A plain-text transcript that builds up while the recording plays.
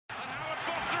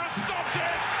Boxer has stopped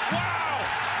it. Wow,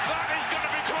 that is going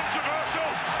to be controversial.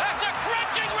 That's a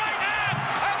crunching right hand,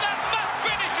 and that must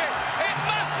finish it. It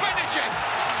must finish it.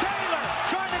 Taylor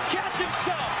trying to catch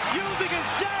himself, using his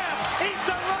jab, eats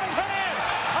a right hand,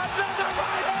 another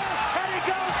right hand, and he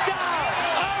goes down.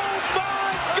 Oh my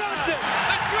goodness!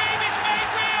 The dream is made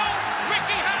real.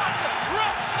 Ricky Hatton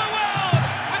rocks the world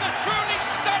with a truly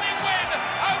stunning win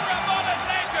over a modern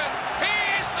legend. He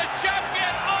is the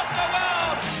champion of the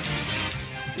world.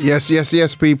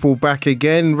 Yes, people, back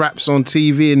again. Raps on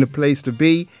TV in the place to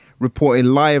be. Reporting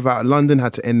live out of London.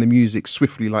 Had to end the music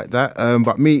swiftly like that.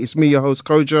 But it's me, your host,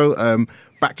 Kojo.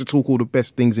 Back to talk all the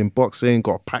best things in boxing.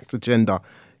 Got a packed agenda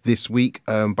this week.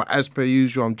 But as per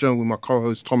usual, I'm joined with my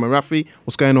co-host, Tom and Rafi.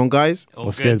 What's going on, guys?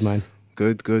 What's good, man?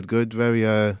 Good.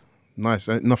 Very nice.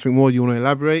 Nothing more you want to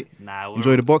elaborate? Nah,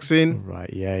 enjoy the boxing?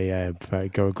 Right, yeah.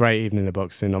 Got a great evening of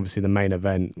boxing. Obviously, the main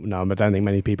event. No, I don't think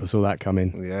many people saw that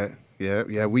coming. Yeah.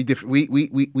 We definitely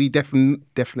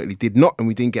did not, and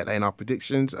we didn't get that in our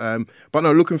predictions. But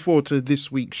no, looking forward to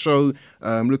this week's show.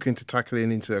 Looking to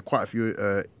tackling into quite a few.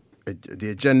 The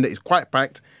agenda is quite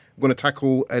packed. We're going to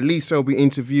tackle a Lee Selby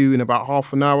interview in about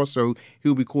half an hour, so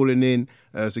he'll be calling in.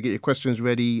 So get your questions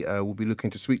ready. We'll be looking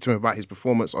to speak to him about his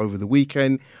performance over the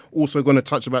weekend. Also going to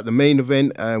touch about the main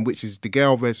event, which is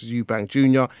Degale versus Eubank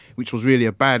Jr., which was really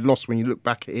a bad loss when you look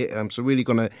back at it. So really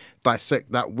going to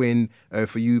dissect that win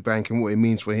for Eubank and what it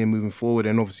means for him moving forward,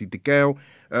 and obviously Degale.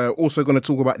 Also going to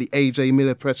talk about the AJ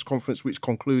Miller press conference, which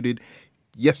concluded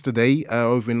yesterday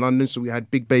over in London. So we had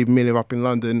Big Baby Miller up in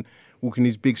London, walking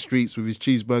these big streets with his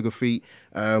cheeseburger feet.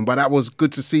 But that was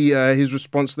good to see his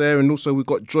response there. And also we've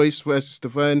got Joyce versus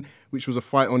Stiverne, which was a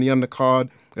fight on the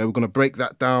undercard. We're going to break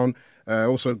that down.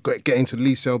 Also get into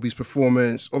Lee Selby's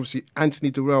performance. Obviously, Anthony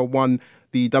Dirrell won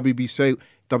the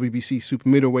WBC super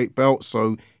middleweight belt,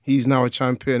 so he's now a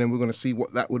champion, and we're going to see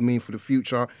what that would mean for the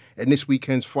future. And this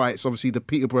weekend's fights, obviously the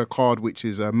Peterborough card, which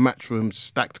is a Matchroom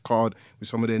stacked card with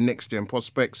some of their next-gen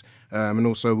prospects. And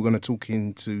also we're going to talk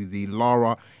into the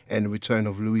Lara and the return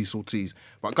of Louis Ortiz.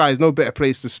 But guys, no better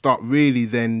place to start really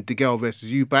than Degale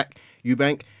versus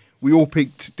Eubank. We all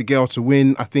picked Degale to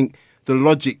win. I think the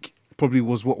logic probably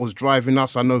was what was driving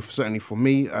us. I know certainly for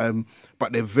me.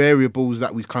 But the variables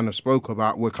that we kind of spoke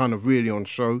about were kind of really on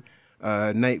show.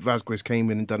 Nate Vasquez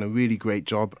came in and done a really great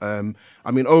job.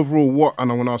 I mean, overall,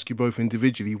 and I want to ask you both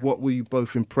individually, what were you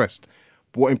both impressed?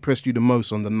 What impressed you the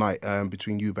most on the night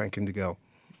between Eubank and Degale?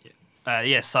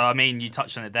 So I mean, you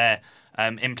touched on it there.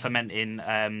 Implementing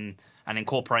and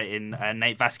incorporating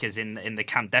Nate Vasquez in the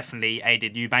camp definitely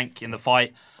aided Eubank in the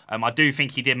fight. I do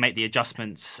think he did make the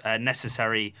adjustments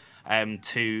necessary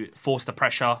to force the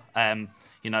pressure.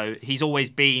 He's always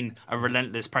been a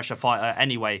relentless pressure fighter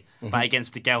anyway, but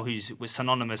against Degale, who was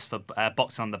synonymous for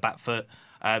boxing on the back foot,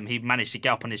 he managed to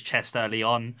get up on his chest early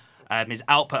on. His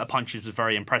output of punches was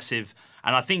very impressive,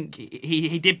 and I think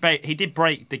he did break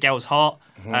Degale's heart,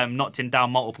 knocked him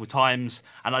down multiple times,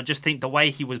 and I just think the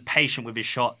way he was patient with his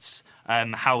shots,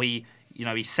 how he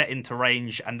set into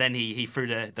range, and then he threw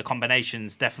the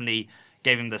combinations, definitely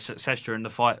gave him the success during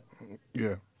the fight.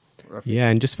 Yeah,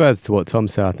 and just further to what Tom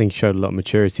said, I think he showed a lot of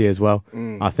maturity as well.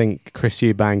 I think Chris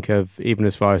Eubank, even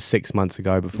as far as 6 months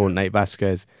ago, before Nate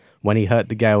Vasquez, when he hurt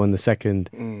Degale in the second,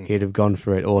 he'd have gone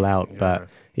for it all out. Yeah. But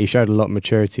he showed a lot of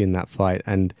maturity in that fight,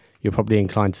 and you're probably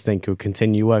inclined to think he'll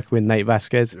continue working with Nate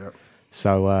Vasquez. Yeah.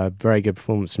 So very good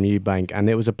performance from Eubank, and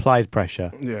it was applied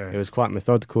pressure. Yeah. It was quite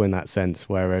methodical in that sense,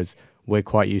 whereas we're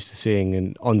quite used to seeing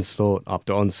an onslaught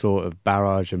after onslaught of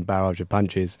barrage of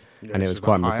punches, and it was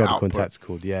quite methodical and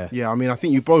tactical. Yeah, I mean, I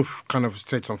think you both kind of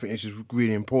said something which is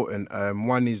really important.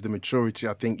 One is the maturity.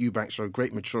 I think Eubank showed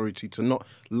great maturity to not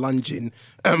lunge in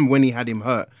when he had him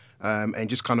hurt and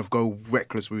just kind of go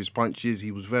reckless with his punches.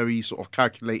 He was very sort of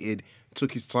calculated,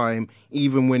 took his time.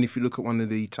 Even when, if you look at one of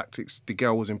the tactics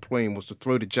Degale was employing, was to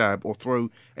throw the jab or throw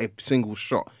a single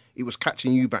shot. It was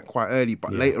catching Eubank quite early,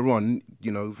 but later on,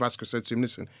 Vasquez said to him,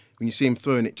 listen, when you see him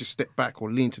throwing it, just step back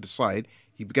or lean to the side.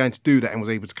 He began to do that and was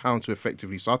able to counter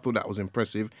effectively. So I thought that was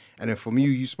impressive. And then from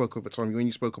you spoke about, Tommy, when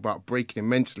you spoke about breaking him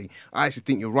mentally, I actually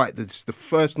think you're right. That's the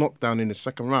first knockdown in the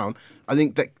second round. I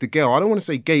think that Degale, I don't want to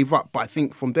say gave up, but I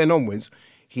think from then onwards,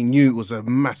 he knew it was a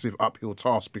massive uphill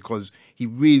task because he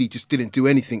really just didn't do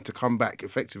anything to come back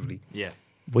effectively. Yeah.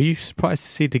 Were you surprised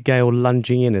to see Degale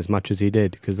lunging in as much as he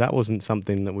did? Because that wasn't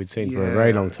something that we'd seen for a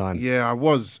very long time. Yeah, I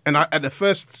was. And at the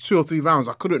first 2 or 3 rounds,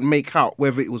 I couldn't make out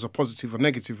whether it was a positive or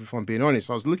negative, if I'm being honest.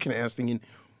 I was looking at it and I was thinking,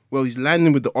 well, he's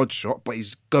landing with the odd shot, but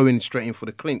he's going straight in for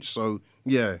the clinch. So,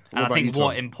 yeah. And I think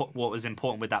what was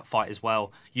important with that fight as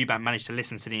well, Eubank managed to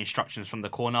listen to the instructions from the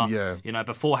corner. Yeah.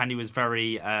 Beforehand he was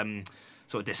very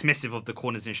sort of dismissive of the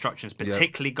corner's instructions,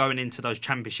 particularly going into those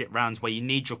championship rounds where you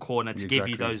need your corner to give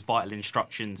you those vital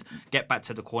instructions. Get back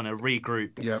to the corner,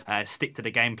 regroup, stick to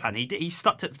the game plan. He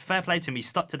stuck to, fair play to him, he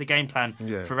stuck to the game plan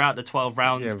throughout the 12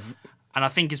 rounds. And I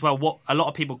think as well, what a lot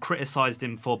of people criticised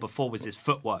him for before was his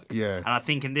footwork. And I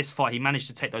think in this fight, he managed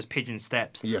to take those pigeon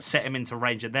steps, set him into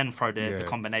range, and then throw the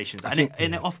combinations. And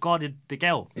it off-guarded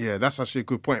Degale. Yeah, that's actually a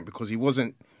good point, because he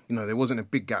wasn't, there wasn't a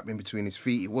big gap in between his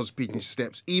feet. It was pigeon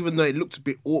steps, even though it looked a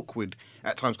bit awkward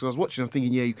at times. Because I was watching, I was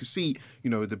thinking, you could see,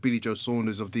 the Billy Joe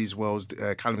Saunders of these worlds,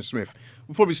 Callum Smith,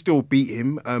 will probably still beat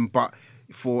him, but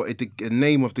for a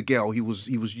name of Degale, he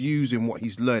was using what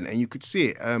he's learned, and you could see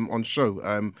it on show.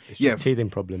 It's just teething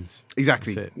problems.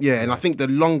 Exactly. And I think the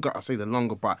longer,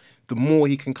 but the more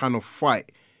he can kind of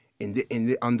fight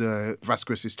under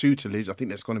Vasquez's tutelage, I think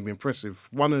that's going to be impressive.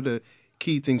 One of the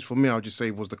key things for me, I'll just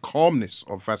say, was the calmness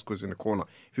of Vasquez in the corner.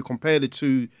 If you compare the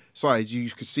two sides, you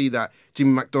could see that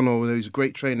Jimmy McDonnell, who's a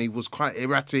great trainer, he was quite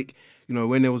erratic.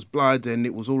 When there was blood, and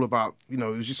it was all about, it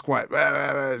was just quite...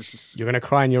 You're going to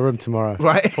cry in your room tomorrow.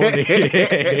 Right?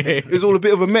 It was all a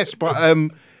bit of a mess. But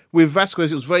with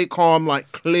Vasquez, it was very calm, like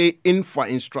clear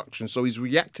in-fight instructions. So he's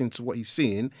reacting to what he's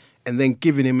seeing and then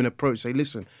giving him an approach. Say,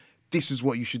 listen, this is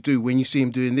what you should do when you see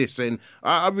him doing this. And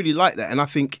I really like that. And I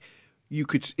think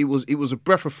it was a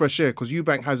breath of fresh air, because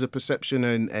Eubank has a perception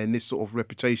and this sort of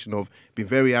reputation of being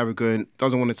very arrogant,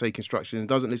 doesn't want to take instruction,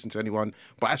 doesn't listen to anyone.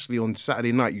 But actually on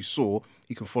Saturday night, you saw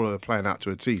he can follow a plan out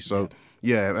to a T. So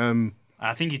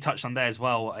I think you touched on there as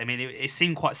well. I mean, it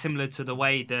seemed quite similar to the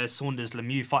way the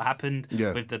Saunders-Lemieux fight happened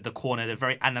with the corner. They're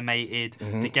very animated.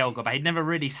 Degale got back. He never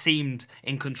really seemed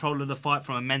in control of the fight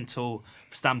from a mental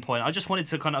standpoint. I just wanted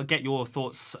to kind of get your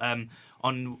thoughts on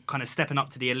kind of stepping up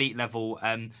to the elite level.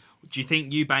 Do you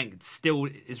think Eubank still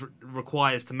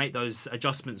requires to make those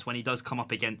adjustments when he does come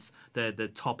up against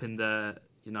the top in the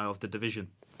of the division?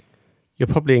 You're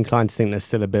probably inclined to think there's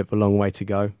still a bit of a long way to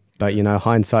go. But,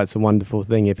 hindsight's a wonderful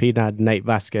thing. If he'd had Nate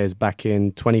Vasquez back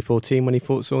in 2014 when he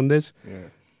fought Saunders,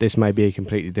 this may be a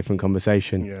completely different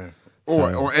conversation.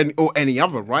 Or any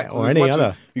other, right? Or any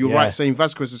other. You're right, saying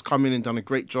Vasquez has come in and done a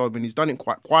great job, and he's done it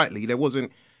quite quietly. There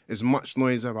wasn't as much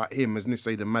noise about him as, let's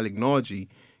say, the Malignaggi,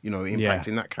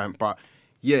 impacting that camp. But,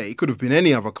 it could have been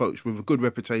any other coach with a good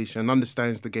reputation,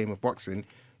 understands the game of boxing.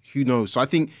 Who knows? So I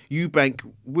think Eubank,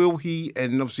 will he,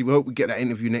 and obviously we hope we get that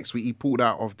interview next week. He pulled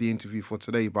out of the interview for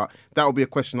today, but that will be a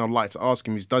question I'd like to ask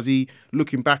him is, does he,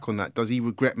 looking back on that, does he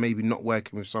regret maybe not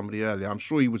working with somebody earlier? I'm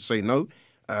sure he would say no.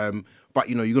 But,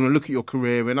 you're going to look at your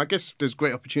career, and I guess there's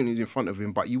great opportunities in front of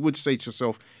him, but you would say to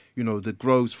yourself, the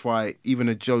Groves fight, even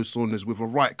a Joe Saunders with a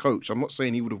right coach, I'm not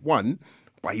saying he would have won,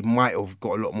 but he might have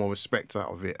got a lot more respect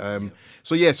out of it.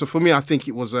 So for me, I think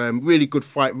it was a really good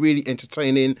fight, really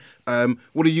entertaining.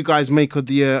 What do you guys make of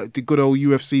the good old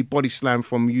UFC body slam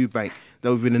from Eubank?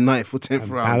 That was in the 9th or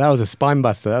 10th round. That was a spine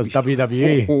buster. That was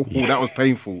WWE. That was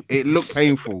painful. It looked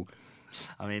painful.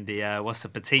 I mean,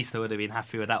 Batista would have been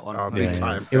happy with that one. Big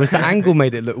time. It was the angle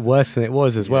made it look worse than it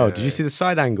was as well. Did you see the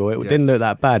side angle? It didn't look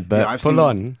that bad, but full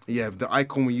on. Yeah, the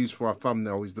icon we use for our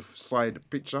thumbnail is the side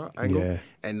picture angle.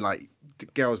 And like, the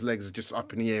girl's legs are just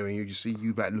up in the air, and you just see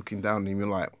Eubank looking down, and you're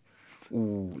like,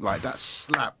 ooh, like that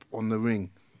slap on the ring.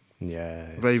 Yeah.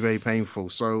 Very, very painful.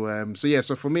 So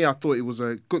for me, I thought it was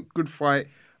a good fight.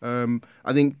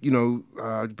 I think,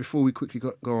 before we quickly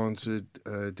go on to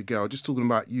Degale, just talking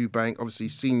about Eubank, obviously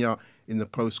Senior in the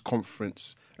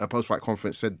post-fight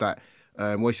conference said that,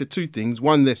 he said two things.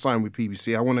 One, they're signed with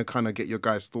PBC. I want to kind of get your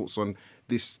guys' thoughts on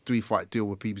this 3-fight deal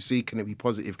with PBC. Can it be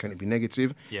positive? Can it be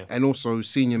negative? Yeah. And also,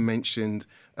 Senior mentioned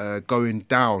going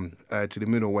down to the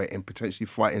middleweight and potentially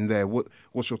fighting there.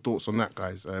 What's your thoughts on that,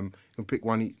 guys? You can pick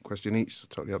one question each. So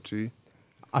totally up to you.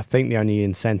 I think the only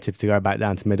incentive to go back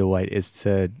down to middleweight is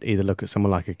to either look at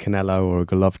someone like a Canelo or a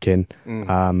Golovkin.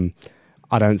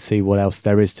 I don't see what else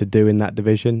there is to do in that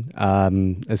division.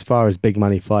 As far as big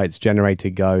money fights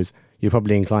generated goes, you're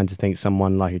probably inclined to think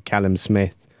someone like a Callum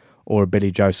Smith or a Billy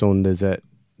Joe Saunders at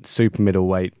super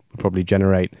middleweight would probably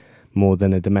generate more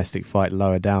than a domestic fight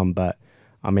lower down. But,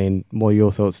 I mean, what are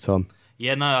your thoughts, Tom?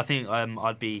 Yeah, no, I think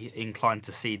I'd be inclined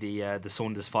to see the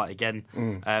Saunders fight again.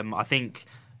 I think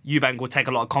Eubank will take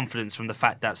a lot of confidence from the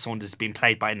fact that Saunders has been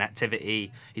played by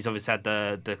inactivity. He's obviously had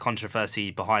the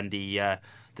controversy behind the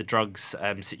drugs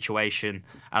situation.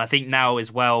 And I think now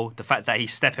as well, the fact that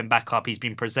he's stepping back up, he's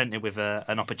been presented with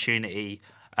an opportunity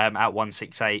at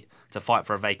 168 to fight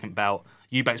for a vacant belt.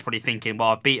 Eubank's probably thinking, well,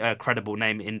 I've beat a credible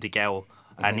name in Degale,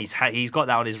 and he's got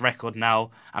that on his record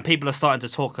now, and people are starting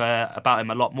to talk about him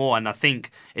a lot more. And I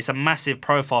think it's a massive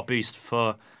profile boost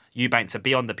for Eubank to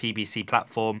be on the PBC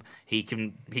platform. He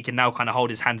can now kind of hold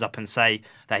his hands up and say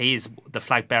that he is the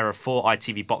flag bearer for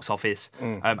ITV box office.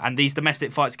 And these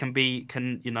domestic fights can be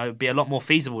a lot more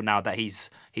feasible now that he's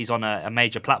on a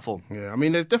major platform. Yeah, I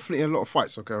mean, there's definitely a lot of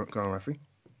fights going on, Rafi.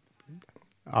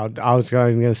 I was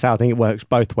going to say, I think it works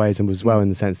both ways and as well in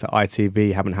the sense that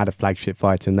ITV haven't had a flagship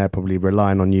fight and they're probably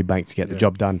relying on Eubank to get the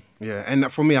job done. Yeah, and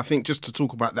for me, I think just to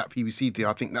talk about that PBC deal,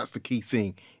 I think that's the key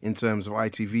thing in terms of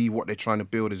ITV. What they're trying to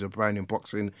build is a brand in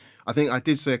boxing. I think I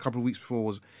did say a couple of weeks before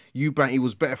was Eubank. It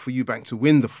was better for Eubank to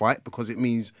win the fight because it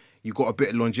means you got a bit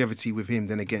of longevity with him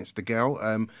than against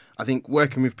Degale. I think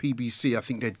working with PBC, I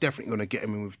think they're definitely going to get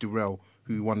him in with Dirrell,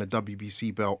 who won the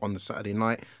WBC belt on the Saturday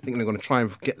night. I think they're going to try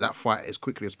and get that fight as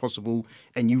quickly as possible.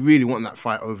 And you really want that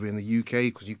fight over in the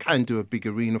UK because you can do a big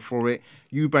arena for it.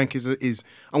 Eubank is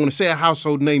I'm going to say a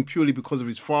household name purely because of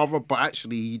his father, but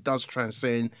actually he does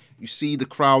transcend. You see the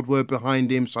crowd were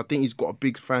behind him, so I think he's got a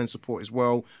big fan support as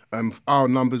well. Our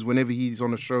numbers, whenever he's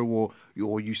on a show or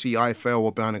you see IFL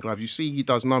or Behind the Gloves, you see he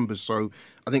does numbers. So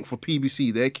I think for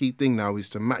PBC, their key thing now is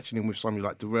to matching him with somebody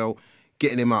like Dirrell,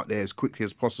 getting him out there as quickly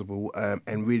as possible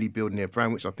and really building their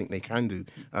brand, which I think they can do.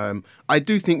 I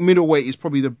do think middleweight is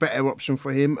probably the better option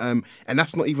for him, and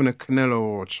that's not even a Canelo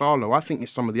or a Charlo. I think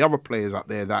it's some of the other players out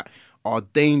there that are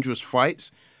dangerous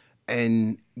fights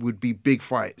and would be big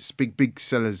fights, big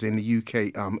sellers in the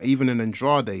UK. Even an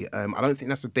Andrade, I don't think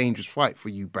that's a dangerous fight for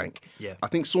Eubank. Yeah. I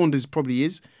think Saunders probably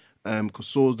is, because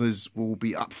Saunders will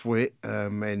be up for it,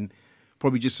 and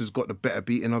probably just has got the better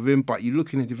beating of him. But you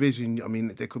look in the division, I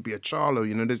mean, there could be a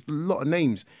Charlo. There's a lot of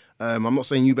names. I'm not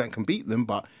saying Eubank can beat them,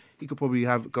 but he could probably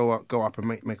go up and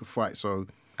make a fight. So.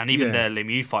 And even the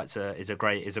Lemieux fight is a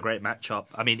great matchup.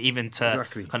 I mean, even to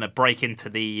kind of break into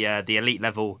the elite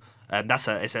level,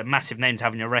 it's a massive name to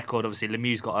have on your record. Obviously,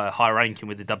 Lemieux's got a high ranking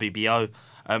with the WBO,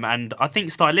 and I think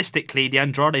stylistically, the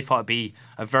Andrade fight would be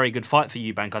a very good fight for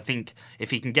Eubank. I think if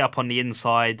he can get up on the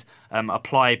inside,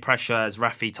 apply pressure, as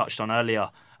Rafi touched on earlier,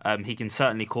 he can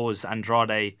certainly cause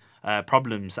Andrade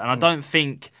problems. And I don't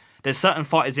think. There's certain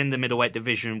fighters in the middleweight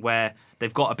division where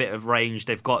they've got a bit of range,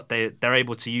 they're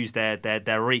able to use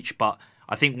their reach, but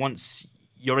I think once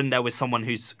you're in there with someone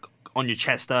who's on your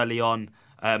chest early on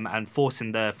and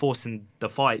forcing the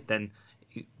fight, then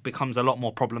it becomes a lot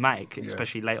more problematic,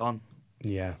 especially late on.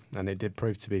 Yeah, and it did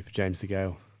prove to be for James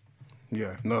Degale.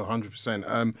 Yeah, no,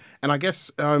 100%. And I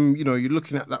guess you're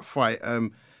looking at that fight.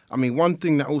 I mean, one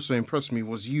thing that also impressed me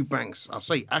was Eubank's, I'll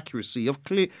say, accuracy of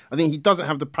clear. I think he doesn't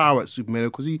have the power at super middle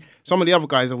because some of the other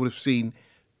guys I would have seen,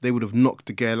 they would have knocked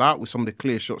Degale out with some of the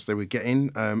clear shots they were getting.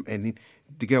 And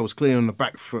Degale was clear on the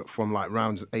back foot from like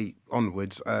rounds 8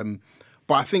 onwards.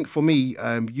 But I think for me,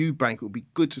 Eubank, it would be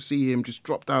good to see him just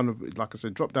drop down, like I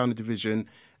said, drop down the division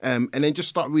and then just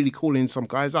start really calling some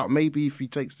guys out. Maybe if he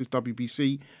takes this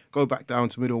WBC, go back down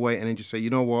to middleweight and then just say, you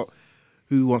know what?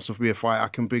 Who wants to be a fighter? I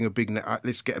can bring a big name.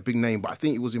 Let's get a big name. But I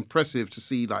think it was impressive to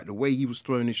see like the way he was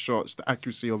throwing his shots, the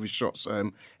accuracy of his shots,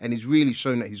 and he's really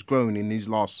shown that he's grown in these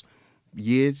last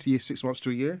years, 6 months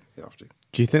to a year. After.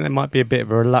 Do you think there might be a bit of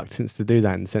a reluctance to do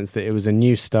that in the sense that it was a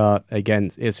new start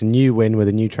it's a new win with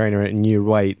a new trainer at a new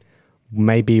weight?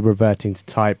 Maybe reverting to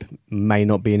type may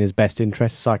not be in his best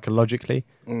interest psychologically.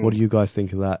 What do you guys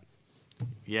think of that?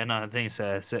 Yeah, no, I think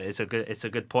it's a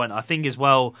good point. I think as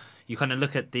well, you kind of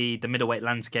look at the middleweight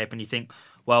landscape and you think,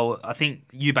 well, I think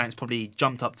Eubank's probably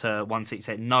jumped up to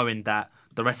 168 knowing that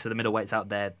the rest of the middleweights out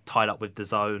there tied up with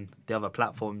DAZN, the other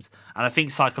platforms. And I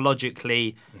think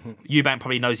psychologically, Eubank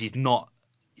probably knows he's not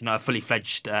a fully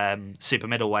fledged super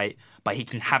middleweight, but he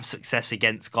can have success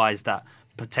against guys that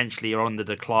potentially are on the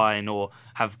decline or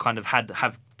have kind of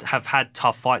had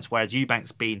tough fights, whereas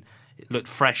Eubank's looked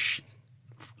fresh,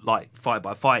 like fight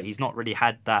by fight. He's not really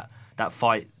had that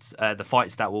fight, the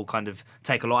fights that will kind of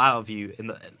take a lot out of you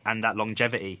and that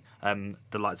longevity.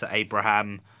 The likes of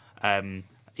Abraham,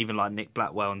 even like Nick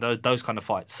Blackwell, and those kind of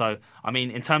fights. So I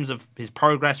mean, in terms of his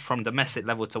progress from domestic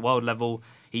level to world level,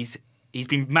 he's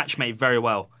been matchmade very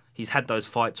well. He's had those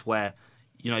fights where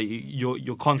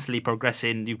you're constantly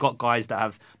progressing. You've got guys that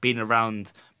have been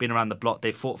around the block.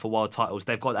 They've fought for world titles.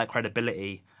 They've got that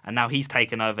credibility, and now he's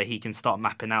taken over. He can start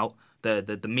mapping out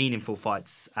the meaningful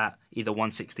fights at either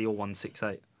 160 or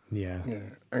 168. Yeah.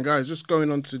 And guys, just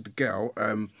going on to Degale,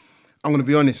 I'm going to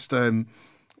be honest.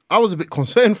 I was a bit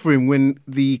concerned for him when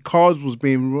the cards was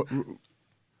being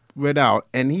read out,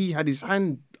 and he had his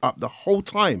hand up the whole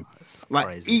time, like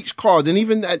crazy. Each card, and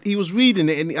even that he was reading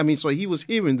it, and I mean, so he was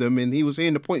hearing them, and he was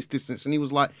hearing the points distance, and he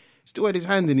was like, still had his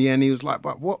hand in the air, and he was like,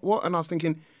 but what? And I was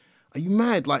thinking, are you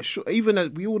mad? Like, even as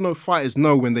we all know, fighters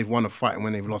know when they've won a fight and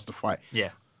when they've lost a fight.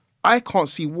 Yeah, I can't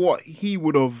see what he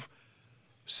would have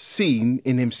seen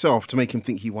in himself to make him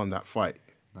think he won that fight.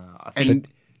 I think And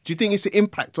do you think it's the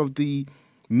impact of the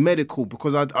medical?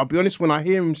 Because I'll be honest, when I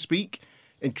hear him speak,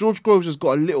 and George Groves has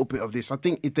got a little bit of this. I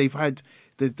think if they've had,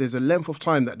 there's a length of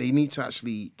time that they need to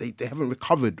actually, they haven't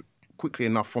recovered quickly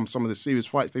enough from some of the serious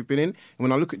fights they've been in. And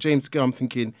when I look at James Degale, I'm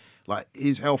thinking, like,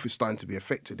 his health is starting to be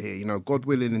affected here. You know, God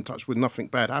willing and touch wood, nothing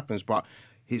bad happens, but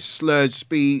his slurred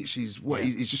speech, he's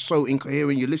just so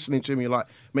incoherent. You're listening to him, you're like,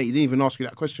 mate, he didn't even ask you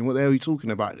that question. What the hell are you talking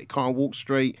about? He can't walk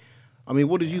straight. I mean,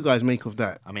 what did you guys make of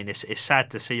that? I mean, it's sad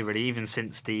to see, really. Even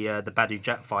since the Badu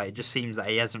Jack fight, it just seems that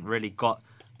he hasn't really got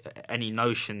any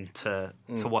notion to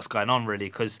what's going on, really.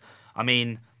 Because, I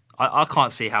mean, I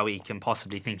can't see how he can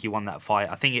possibly think he won that fight.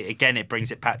 I think, it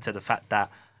brings it back to the fact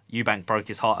that Eubank broke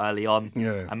his heart early on.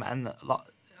 Yeah. And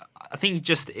I think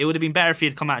it would have been better if he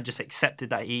had come out and just accepted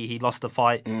that he lost the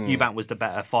fight. Eubank was the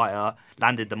better fighter,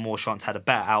 landed the more shots, had a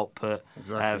better output,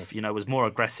 Exactly. was more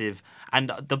aggressive. And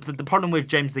the problem with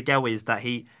James Degale is that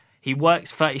he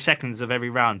works 30 seconds of every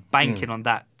round, banking on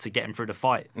that to get him through the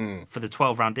fight for the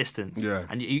 12-round distance. Yeah.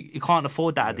 And you can't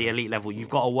afford that at the elite level. You've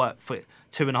got to work for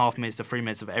 2.5 minutes to 3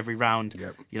 minutes of every round.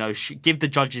 Yep. You know, give the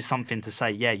judges something to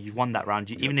say, yeah, you've won that round,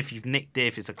 even if you've nicked it,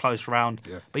 if it's a close round.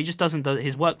 Yep. But he just doesn't.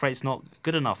 His work rate's not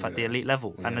good enough at the elite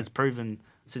level, and it's proven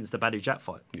since the Badu Jack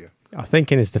fight. Yeah. I think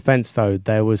in his defence, though,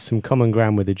 there was some common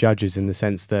ground with the judges in the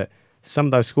sense that some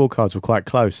of those scorecards were quite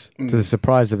close, to the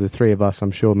surprise of the three of us,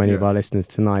 I'm sure many of our listeners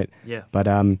tonight. Yeah. But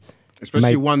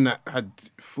Especially one that had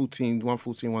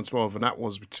 112, and that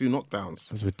was with 2 knockdowns.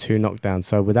 those were 2 knockdowns.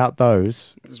 So without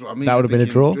those, That's what I mean. that would have been a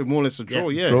draw. More or less a draw,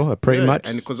 yeah. Draw, pretty much.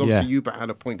 And because obviously Eubank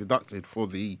had a point deducted for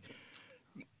the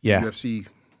UFC.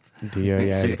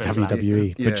 The Super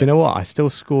WWE. Yeah. But you know what? I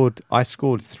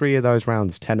scored 3 of those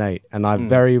rounds 10-8, and I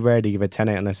very rarely give a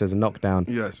 10-8 unless there's a knockdown.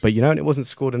 Yes. But you know, it wasn't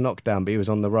scored a knockdown, but he was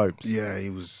on the ropes. Yeah, he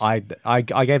was. I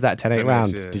gave that 10-8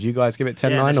 round. yeah. Did you guys give it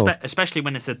 10-9 Yeah, and or? especially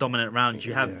when it's a dominant round,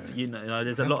 you have you know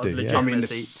there's a lot of to, yeah. legitimacy. I mean, the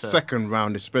to- second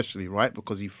round especially, right?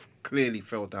 Because he clearly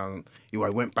fell down. He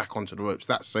went back onto the ropes.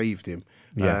 That saved him.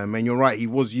 Yeah. And you're right. He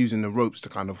was using the ropes to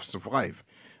kind of survive.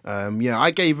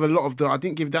 I gave a lot of I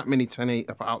didn't give that many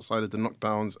 10-8 outside of the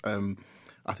knockdowns.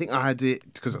 I think I had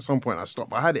it, because at some point I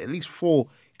stopped, but I had it at least 4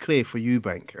 clear for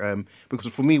Eubank.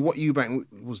 Because for me, what Eubank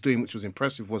was doing, which was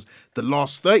impressive, was the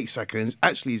last 30 seconds,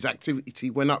 actually his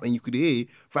activity went up and you could hear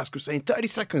Vasquez saying 30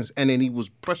 seconds. And then he was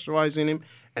pressurizing him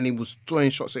and he was throwing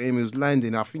shots at him. He was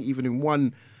landing. I think even in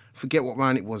one, forget what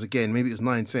round it was again, maybe it was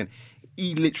 9-10.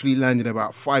 He literally landed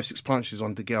about 5-6 punches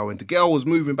on Degale, and Degale was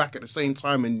moving back at the same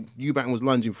time, and Eubank was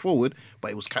lunging forward, but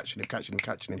it was catching him.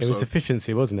 It was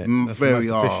efficiency, wasn't it? That's Very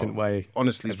the most efficient way.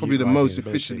 Honestly, it's of probably the utilising most his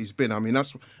ability. efficient he's been. I mean,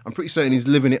 I'm pretty certain he's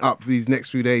living it up for these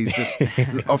next few days, just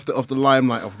off the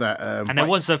limelight of that. and there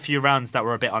was a few rounds that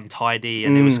were a bit untidy,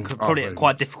 and it was probably very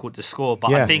quite difficult to score.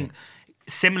 But Yeah. I think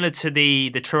similar to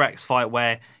the Truex fight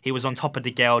where he was on top of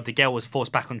Degale was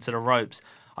forced back onto the ropes.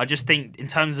 I just think in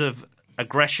terms of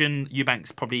aggression,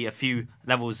 Eubank's probably a few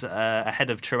levels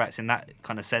ahead of Truex in that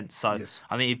kind of sense. So Yes.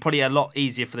 I think it'd probably a lot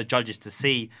easier for the judges to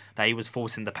see that he was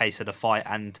forcing the pace of the fight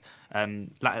and,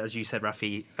 as you said,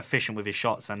 Rafi, efficient with his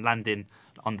shots and landing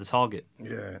on the target.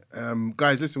 Yeah.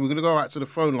 Guys, listen, we're going to go out to the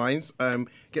phone lines,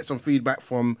 get some feedback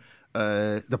from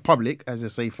the public, as I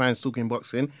say, fans talking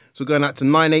boxing. So going out to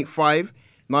 985.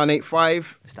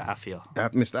 Mr. Afia.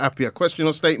 Mr. Appia, question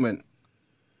or statement?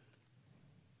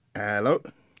 Hello?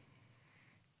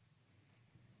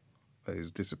 Oh,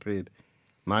 he's disappeared.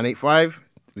 985,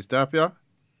 Mr. Appia.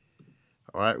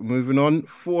 All right, moving on.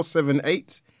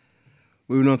 478.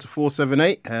 Moving on to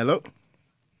 478. Hello?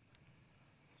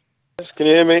 Can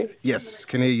you hear me? Yes,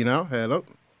 can hear you now. Hello?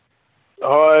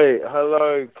 Hi,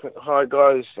 hello, hi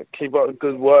guys. Keep up the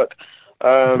good work.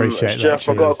 Appreciate that, Jeff,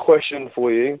 I've got a cheers. question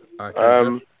for you. Okay,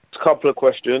 Jeff. A couple of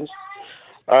questions.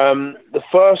 The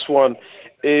first one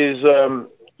is,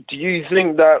 do you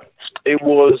think that it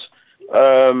was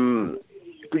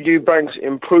Eubank's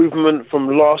improvement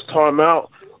from last time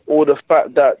out, or the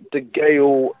fact that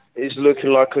Degale is looking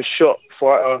like a shot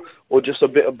fighter, or just a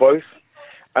bit of both?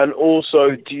 And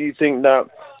also, do you think that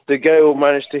Degale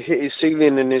managed to hit his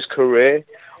ceiling in his career,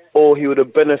 or he would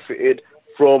have benefited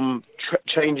from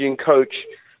changing coach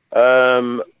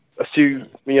a few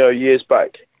years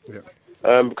back? Yeah.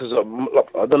 Because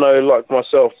I don't know, like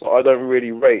myself, I don't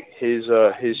really rate his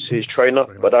trainer,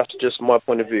 but that's just my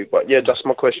point of view. But yeah, that's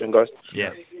my question, guys.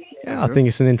 Yeah. Yeah, I think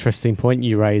it's an interesting point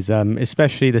you raise,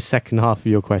 especially the second half of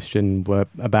your question were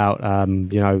about,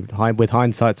 with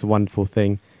hindsight's a wonderful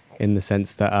thing in the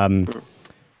sense that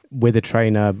with a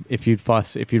trainer, if you'd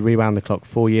rewound the clock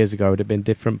 4 years ago, it would have been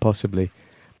different possibly.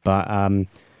 But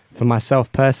For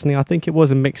myself personally, I think it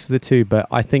was a mix of the two, but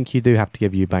I think you do have to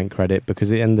give Eubank credit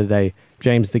because at the end of the day,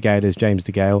 James Degale is James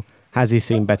Degale. Has he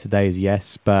seen better days?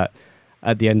 Yes, but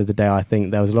at the end of the day, I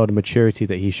think there was a lot of maturity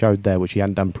that he showed there, which he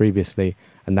hadn't done previously,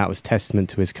 and that was testament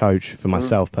to his coach for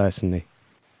myself personally.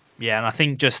 Yeah, and I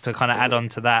think just to kind of add on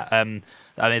to that, I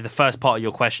mean, the first part of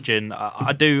your question,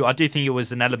 I do think it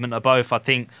was an element of both. I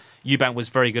think Eubank was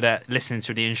very good at listening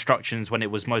to the instructions when it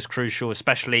was most crucial,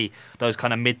 especially those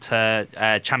kind of mid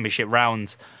to championship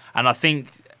rounds. And I think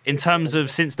in terms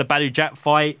of since the Badu Jack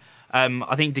fight,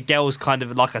 I think Degale's kind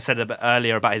of, like I said a bit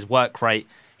earlier about his work rate,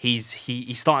 he's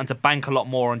starting to bank a lot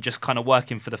more on just kind of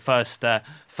working for the first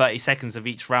 30 seconds of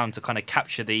each round to kind of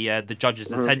capture the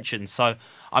judges' attention. So,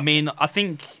 I mean, I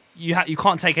think you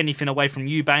can't take anything away from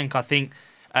Eubank. I think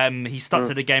he stuck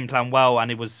to the game plan well,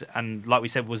 and like we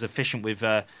said, was efficient with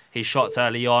his shots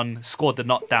early on, scored the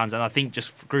knockdowns, and I think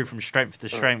just grew from strength to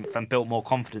strength and built more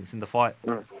confidence in the fight.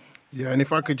 Yeah, and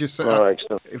if I could just add,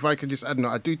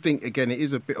 I do think again it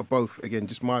is a bit of both. Again,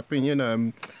 just my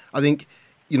opinion. I think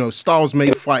styles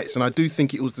make fights, and I do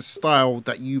think it was the style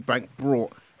that Eubank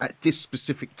brought at this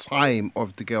specific time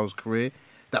of Degale's career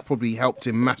that probably helped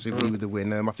him massively with the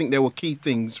win. I think there were key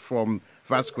things from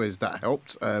Vasquez that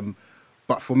helped.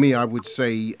 But for me, I would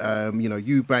say,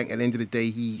 Eubank, at the end of the day,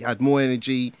 he had more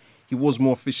energy. He was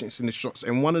more efficient in the shots.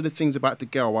 And one of the things about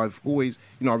Degale, I've always,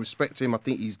 I respect him. I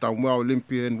think he's done well,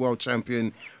 Olympian, world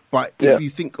champion. But if you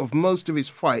think of most of his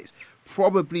fights,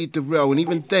 probably Dirrell, and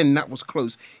even then that was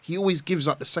close, he always gives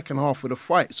up the second half of the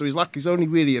fight. So he's only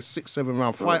really a 6-7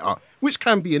 round fighter, which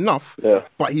can be enough. Yeah.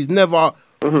 But he's never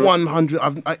 100.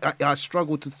 I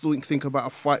struggle to think about a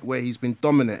fight where he's been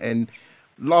dominant. And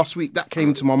last week that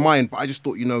came to my mind, but I just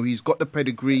thought, he's got the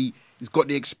pedigree, he's got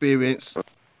the experience.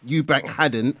 Eubank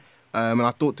hadn't. And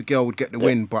I thought Degale would get the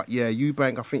win. But yeah,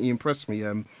 Eubank, I think he impressed me.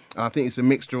 And I think it's a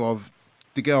mixture of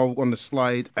Degale on the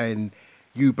slide and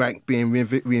Eubank being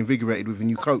reinvigorated with a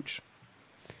new coach.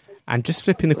 And just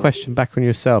flipping the question back on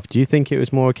yourself, do you think it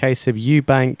was more a case of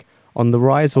Eubank on the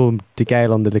rise or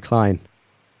Degale on the decline?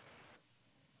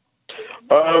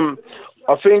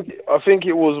 I think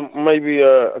it was maybe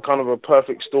a kind of a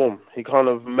perfect storm. He kind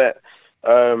of met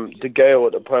Degale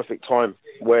at the perfect time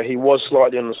where he was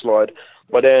slightly on the slide.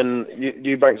 But then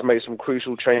Eubank's made some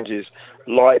crucial changes,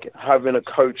 like having a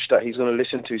coach that he's going to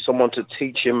listen to, someone to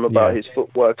teach him about his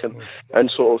footwork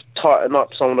and sort of tighten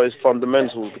up some of those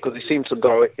fundamentals, because he seemed to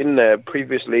go in there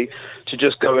previously to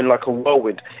just go in like a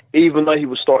whirlwind, even though he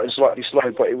was starting slightly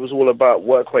slow, but it was all about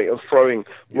work rate and throwing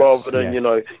rather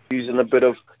than, using a bit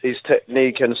of his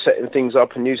technique and setting things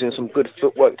up and using some good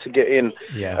footwork to get in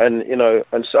and,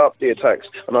 and set up the attacks.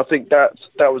 And I think that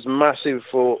was massive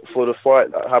for the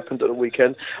fight that happened at the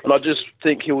weekend. And I just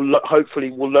think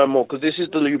hopefully we'll learn more, because this is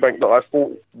the Eubank that I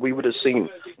thought we would have seen.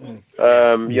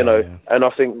 And I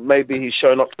think maybe he's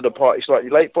shown up to the party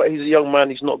slightly late, but he's a young man.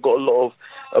 He's not got a lot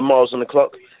of miles on the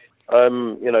clock.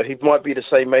 He might be the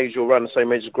same age or around the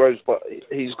same age as Groves, but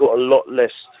he's got a lot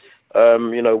less,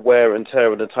 wear and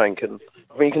tear in the tank. And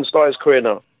I think he can start his career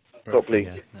now, properly.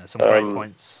 Yeah, some great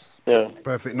points. Yeah.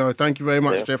 Perfect. No, thank you very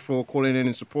much, Jeff, for calling in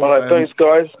and support. All right, thanks,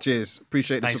 guys. Cheers.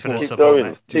 Appreciate the support. Keep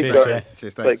going. Cheers,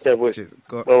 Cheers, thanks. Take care, boys. Cheers.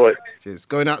 All right. Cheers.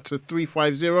 Going out to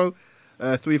 350.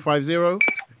 350.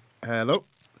 Hello.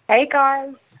 Hey,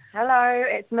 guys. Hello.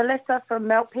 It's Melissa from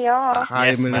Melt PR. Hi,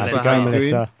 Yes, Melissa. Melissa. How you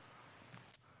doing?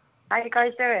 How you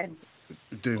guys doing?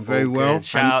 Doing very well.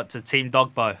 Shout out to Team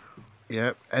Dogbo.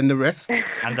 Yeah, and the rest.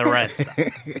 And the rest.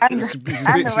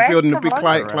 She's building a big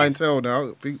clientele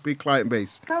now, big client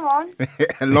base. Come on.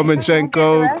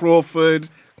 Lomachenko, Crawford,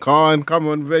 Khan, come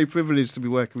on, very privileged to be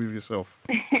working with yourself.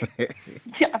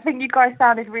 I think you guys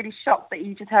sounded really shocked that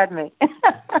you just heard me.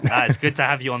 It's good to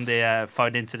have you on the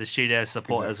phone into the studio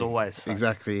support as always. So.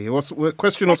 Exactly. What's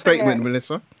question or statement,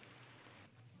 Melissa?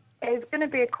 It's going to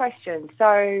be a question.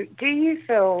 So, do you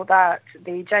feel that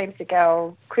the James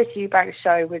Degale, Chris Eubank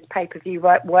show was pay-per-view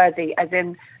worthy, as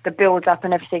in the build-up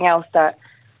and everything else that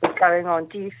was going on?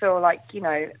 Do you feel like,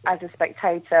 as a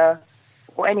spectator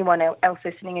or anyone else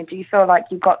listening in, do you feel like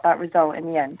you got that result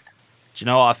in the end? Do you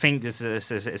know what? I think it's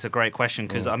a great question,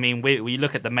 because, I mean, when you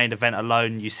look at the main event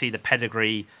alone, you see the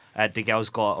pedigree.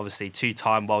 Degale's got, obviously,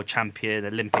 2-time world champion,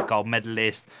 Olympic gold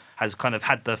medalist, has kind of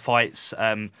had the fights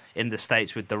in the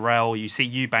States with Dirrell. You see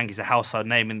Eubank is a household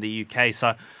name in the UK.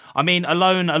 So, I mean,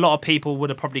 alone, a lot of people would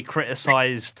have probably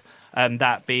criticised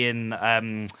that being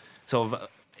sort of,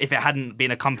 if it hadn't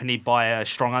been accompanied by a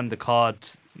strong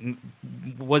undercard.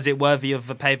 Was it worthy of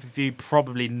a pay-per-view?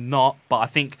 Probably not. But I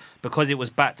think because it was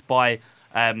backed by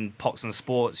Pox and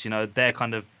Sports, their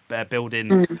kind of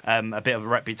building a bit of a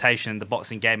reputation in the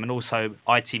boxing game, and also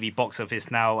ITV Box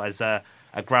Office now as a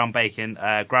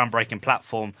groundbreaking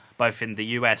platform both in the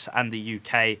US and the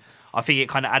UK. I think it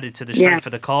kind of added to the strength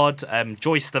of the card.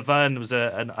 Joyce Stiverne was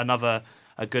another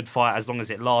good fight as long as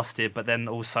it lasted, but then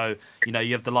also you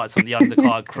have the lights on the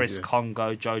undercard, Chris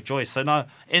Congo, Joyce. So no,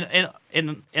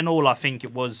 in all, I think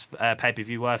it was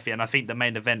pay-per-view worthy, and I think the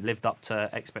main event lived up to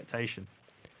expectation.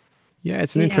 Yeah,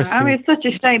 it's an interesting. I mean, it's such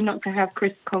a shame not to have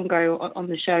Chris Congo on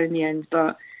the show in the end,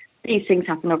 but these things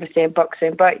happen obviously in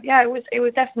boxing. But yeah, it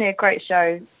was definitely a great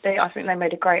show. I think they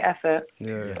made a great effort.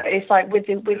 Yeah. It's like with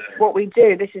what we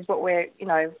do, this is what we're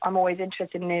I'm always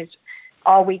interested in is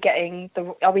are we getting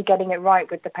it right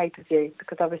with the pay-per-view?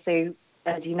 Because obviously,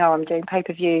 as you know, I'm doing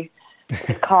pay-per-view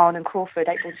with Khan and Crawford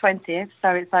April 20th. So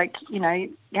it's like, you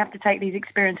have to take these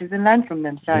experiences and learn from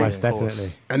them. So most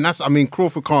definitely. And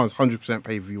Crawford Khan's 100%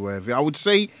 pay-per-view worthy. I would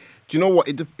say, do you know what?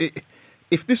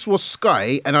 If this was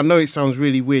Sky, and I know it sounds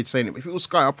really weird saying it, but if it was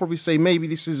Sky, I'd probably say maybe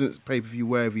this isn't pay-per-view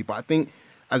worthy. But I think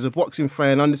as a boxing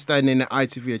fan, understanding that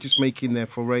ITV are just making their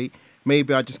foray,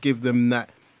 maybe I just give them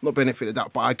that, not benefit of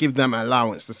that, but I give them an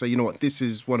allowance to say, you know what, this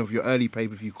is one of your early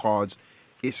pay-per-view cards.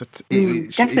 It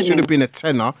should have been a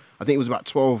tenner. I think it was about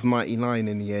 $12.99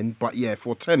 in the end. But yeah,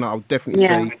 for a tenner, I would definitely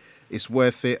say it's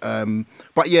worth it.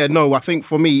 But yeah, no, I think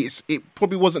for me, it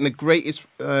probably wasn't the greatest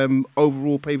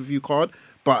overall pay-per-view card,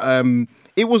 but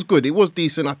it was good. It was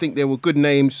decent. I think there were good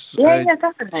names.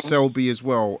 Definitely. Selby as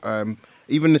well.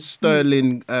 Even the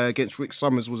Sterling against Rick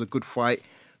Summers was a good fight.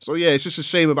 So yeah, it's just a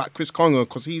shame about Chris Congo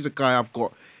because he's a guy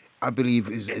I believe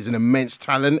is an immense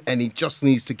talent, and he just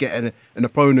needs to get an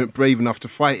opponent brave enough to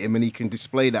fight him, and he can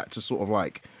display that to sort of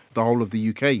like the whole of the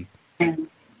UK.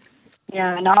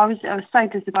 Yeah, no, I was so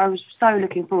disappointed. I was so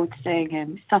looking forward to seeing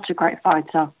him. He's such a great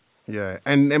fighter. Yeah,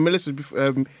 and Melissa,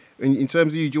 in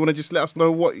terms of you, do you want to just let us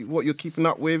know what you're keeping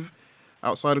up with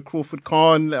outside of Crawford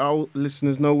Khan? Let our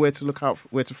listeners know where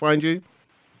to find you.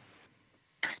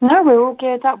 No, we're all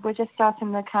geared up. We're just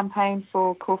starting the campaign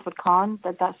for Crawford Khan.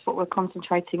 That's what we're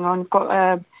concentrating on. We've got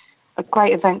a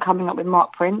great event coming up with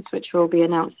Mark Prince, which we'll be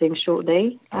announcing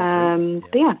shortly.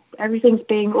 But yeah, everything's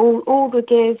being all the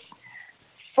gears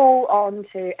full on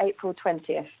to April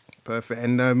 20th. Perfect.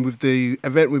 And with the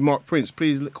event with Mark Prince,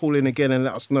 please call in again and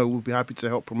let us know. We'll be happy to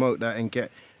help promote that and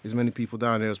get as many people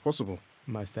down there as possible.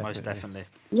 Most definitely.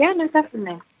 Yeah, no,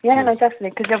 definitely. Yeah, Cheers. no, definitely.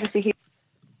 Because obviously he's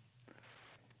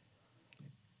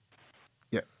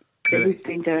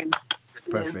been doing.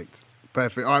 Perfect.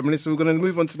 All right, Melissa, we're going to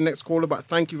move on to the next caller, but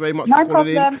thank you very much No for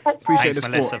calling problem. in. Appreciate the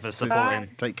Melissa, support. for supporting.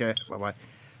 Take care. Bye-bye.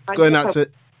 Going out to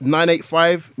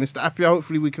 985, Mr. Appia.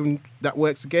 Hopefully that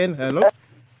works again. Hello.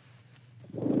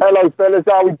 Hello, fellas.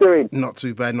 How we doing? Not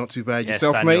too bad. Yes,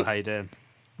 Yourself, Daniel, mate? how you doing?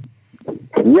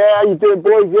 Yeah, how you doing,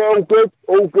 boys? Yeah,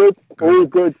 all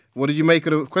good. What did you make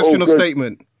of the question or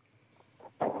statement?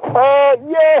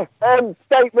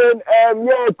 Statement.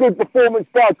 Good performance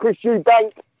by Chris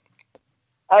Eubank.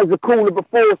 As the caller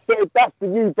before said, that's the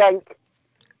Eubank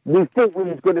we think we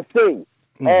was going to see.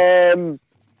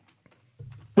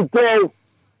 The girl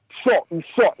he's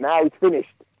shot now, he's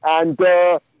finished. And,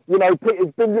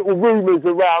 there's been little rumours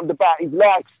around about his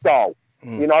lifestyle,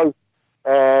 getting on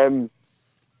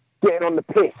the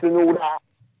piss and all that.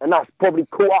 And that's probably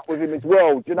caught up with him as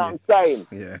well. Do you know what I'm saying?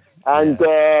 Yeah. And,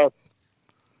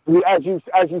 as you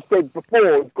said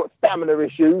before, he's got stamina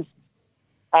issues.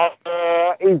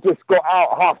 He just got out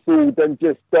hustled and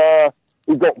just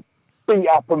he got beat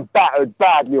up and battered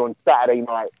badly on Saturday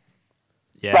night.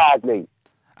 Yeah. Badly.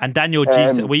 And Daniel,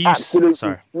 were you absolutely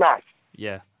smashed?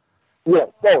 Yeah. Yeah.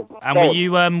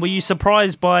 Were you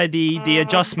surprised by the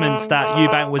adjustments that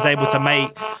Eubank was able to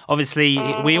make? Obviously,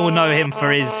 we all know him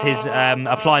for his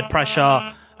applied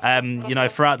pressure.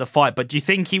 Throughout the fight. But do you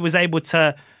think he was able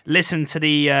to listen to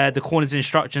the corner's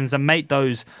instructions and make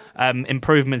those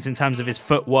improvements in terms of his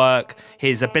footwork,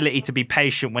 his ability to be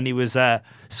patient when he was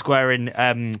squaring?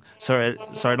 Sorry,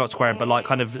 not squaring, but like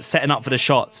kind of setting up for the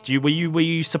shots. Were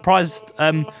you surprised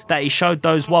that he showed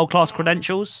those world-class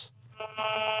credentials?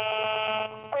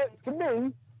 To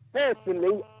me,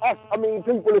 personally,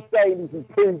 people are saying he's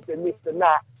improved and this and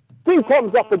that. He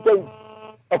comes up against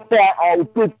a fighter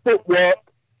with good footwork,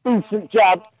 decent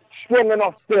jab, strong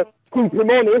enough to keep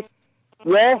him honest,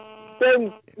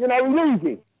 then, he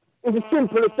loses. It's as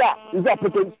simple as that. He's up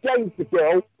against James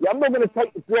Degale. I'm not going to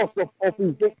take the gloss off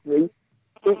his victory.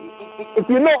 If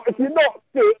you're not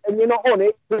fit and you're not on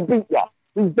it, he'll beat you.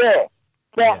 He's there.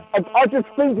 But I just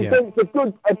think against a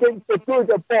good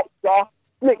boxer,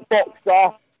 slick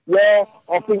boxer,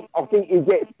 I think he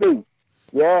gets beat.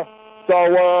 Yeah.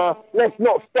 So let's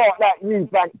not start that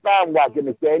Eubank bandwagon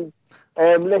again.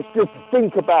 let's just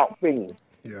think about things.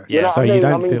 Yeah. You know So what you I mean?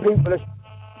 don't I mean, feel...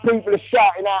 people are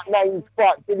shouting out names,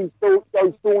 like Billy Joe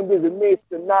Saunders and this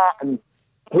and that and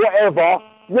whatever.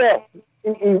 Yeah,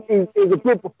 it was a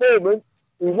good performance.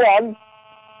 He won,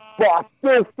 but I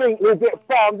still think he'll get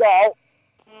found out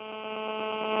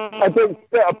against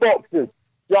better boxers.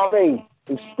 You know what I mean?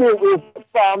 He still will get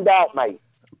found out, mate.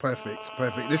 Perfect.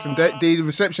 Listen, the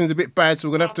reception's a bit bad, so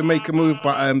we're going to have to make a move,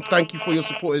 but thank you for your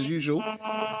support as usual,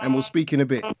 and we'll speak in a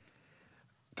bit.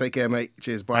 Take care, mate.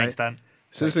 Cheers, bye. Thanks, Dan.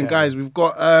 So listen, guys, we've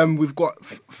got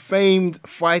famed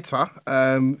fighter,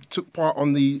 took part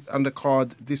on the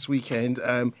undercard this weekend,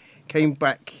 came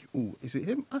back. Oh, is it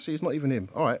him? Actually, it's not even him.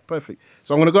 All right, perfect.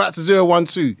 So I'm going to go out to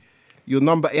 012. Your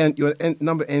number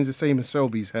ends the same as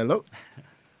Selby's. Hello.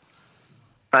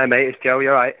 Hi, mate. It's Joe. You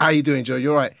all right? How you doing, Joe?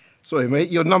 You all right? Sorry, mate.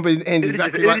 Your number ends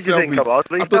exactly like Selby's. I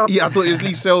thought it was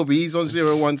Lee Selby. He's on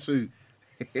 012.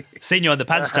 Seen you on the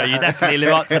pads, Joe. You definitely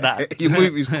live up to that. Your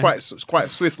move is quite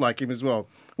swift like him as well.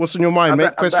 What's on your mind,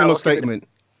 mate? Question or statement?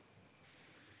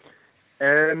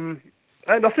 Nothing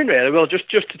really. Well, just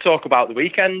to talk about the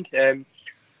weekend.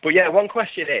 But yeah, one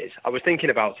question is, I was thinking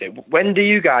about it. When do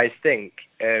you guys think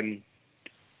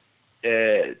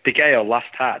Degale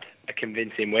last had a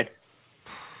convincing win?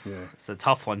 Yeah, it's a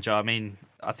tough one, Joe. I mean,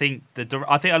 I think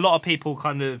a lot of people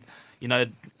kind of,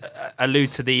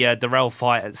 allude to the Dirrell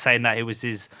fight, saying that it was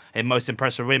his most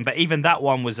impressive win. But even that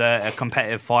one was a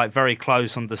competitive fight, very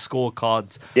close on the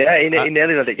scorecards. Yeah, he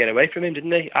nearly let it get away from him,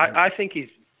 didn't he? I think his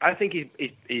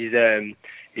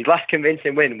last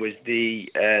convincing win was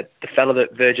the fella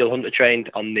that Virgil Hunter trained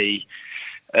on the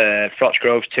Froch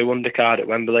Groves 2 undercard at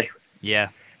Wembley. Yeah.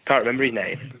 Can't remember his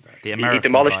name. The American he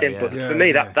demolished guy, him, yeah. but for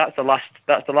me, that's the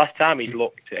last time he's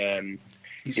looked.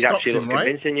 He's actually looked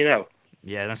convincing,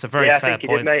 Yeah, that's a very fair point. I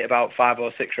think he did, mate, about 5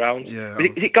 or 6 rounds. Yeah.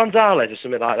 Is it Gonzalez or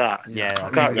something like that? Yeah,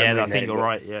 I think you're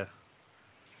right. Yeah.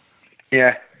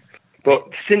 Yeah, but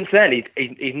since then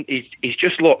he's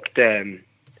just looked.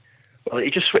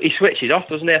 He switches off,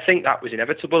 doesn't he? I think that was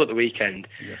inevitable at the weekend.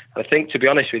 Yeah. I think, to be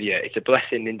honest with you, it's a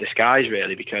blessing in disguise,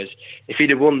 really, because if he'd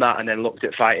have won that and then looked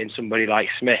at fighting somebody like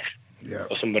Smith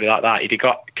or somebody like that, he'd have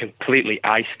got completely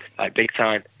iced, like big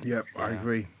time. Yep, I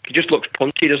agree. He just looks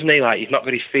punchy, doesn't he? Like, he's not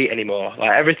got his feet anymore. Like,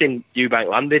 everything Eubank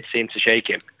landed seemed to shake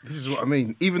him. This is what I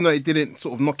mean. Even though it didn't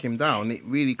sort of knock him down, it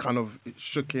really kind of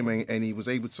shook him, and he was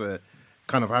able to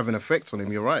kind of have an effect on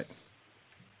him. You're right.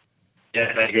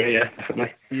 Yeah, I agree. Yeah,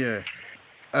 definitely. Yeah.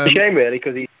 It's a shame, really,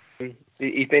 because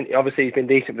he's been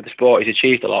decent with the sport. He's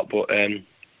achieved a lot, but I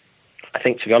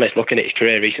think, to be honest, looking at his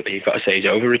career recently, you've got to say he's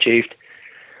overachieved.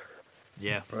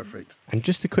 Yeah, perfect. And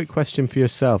just a quick question for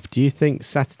yourself: do you think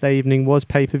Saturday evening was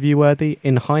pay-per-view worthy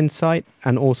in hindsight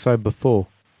and also before?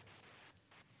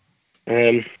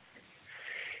 In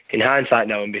hindsight,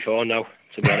 no, and before, no.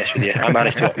 To be honest with you, I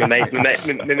managed to.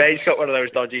 My mate's got one of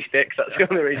those dodgy sticks. That's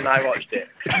the only reason I watched it.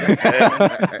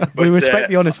 We respect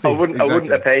the honesty. I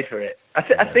wouldn't have paid for it.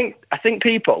 I think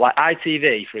people like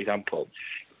ITV, for example,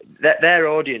 their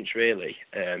audience really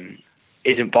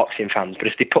isn't boxing fans. But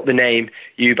if they put the name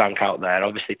Eubank out there,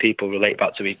 obviously people relate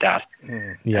back to his dad.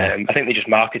 Yeah. I think they just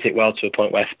market it well to a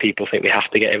point where people think they have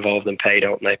to get involved and pay,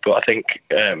 don't they? But I think.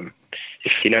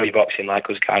 If you know your boxing like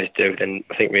us guys do, then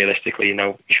I think realistically,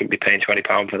 you shouldn't be paying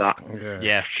 £20 for that.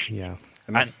 Yeah.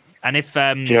 And if do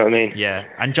you know what I mean? Yeah.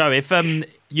 And Joe, if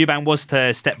Eubank was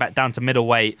to step back down to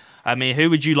middleweight, I mean, who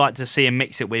would you like to see him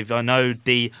mix it with? I know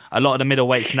a lot of the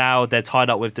middleweights now, they're tied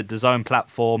up with the DAZN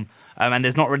platform, and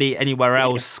there's not really anywhere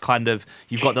else. Kind of,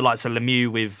 you've got the likes of Lemieux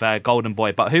with Golden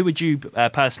Boy, but who would you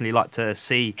personally like to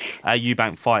see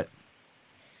Eubank fight?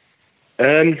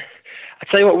 I'd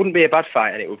tell you what wouldn't be a bad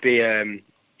fight, and it would be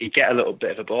he'd get a little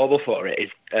bit of a bauble for it. Is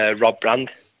Rob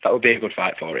Brand? That would be a good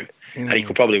fight for him, and he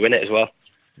could probably win it as well.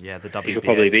 Yeah, the WBA. He could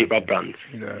probably beat Rob Brand.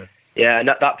 Yeah, and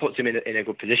that puts him in a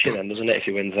good position, then, doesn't it? If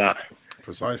he wins that,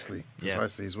 precisely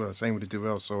as well. Same with the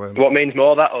Dirrell. So what means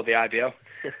more, that or the IBO?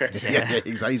 yeah,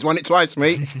 exactly. He's won it twice,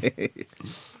 mate.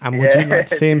 And would you like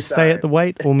to see him stay at the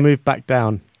weight or move back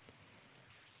down?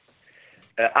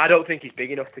 I don't think he's big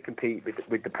enough to compete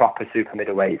with the proper super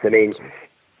middleweights. I mean,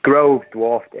 Groves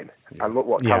dwarfed him, and look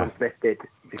what Callum Smith did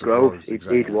to Groves.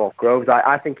 Exactly. He dwarfed Groves.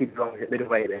 I think he belongs at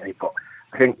middleweight, really, but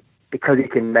I think because he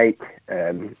can make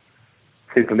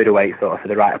super middleweight sort of for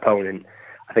the right opponent,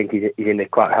 I think he's in a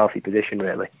quite healthy position,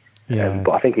 really. Yeah.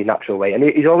 But I think he's natural weight, and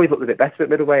he's always looked a bit better at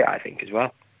middleweight, I think, as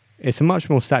well. It's a much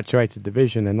more saturated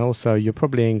division, and also you're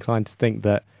probably inclined to think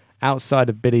that outside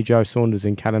of Billy Joe Saunders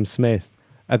and Callum Smith,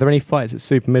 are there any fights at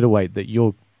super middleweight that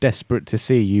you're desperate to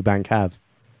see Eubank have?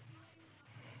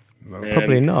 No.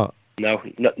 Probably not. No,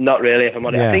 not really, if I'm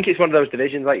honest. Yeah. I think it's one of those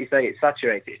divisions, like you say, it's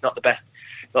saturated. It's not the best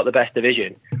not the best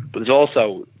division, but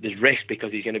there's risk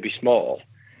because he's going to be small,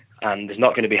 and there's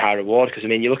not going to be high reward. Because I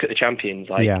mean, you look at the champions,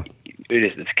 like who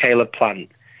is it? It's Caleb Plant,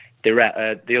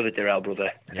 Dirrell, the other Dirrell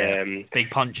brother, big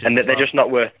punches, and they're just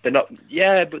not worth. But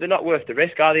they're not worth the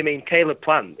risk, are they? I mean, Caleb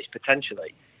Plant is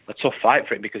potentially a tough fight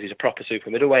for him because he's a proper super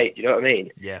middleweight. You know what I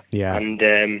mean? Yeah. And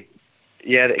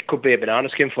it could be a banana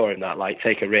skin for him. That like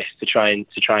take a risk to try and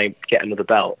get another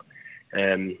belt,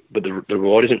 but the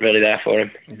reward isn't really there for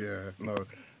him. Yeah, no,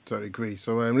 totally agree.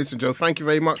 So listen, Joe, thank you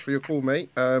very much for your call, mate.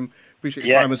 Appreciate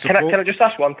your time and support. Can I just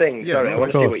ask one thing? Yeah, Sorry, I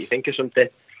want to see what you think of something.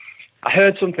 I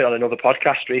heard something on another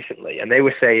podcast recently, and they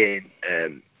were saying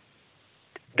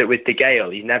that with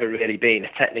Degale, he's never really been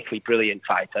a technically brilliant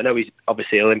fighter. I know he's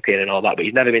obviously Olympian and all that, but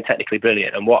he's never been technically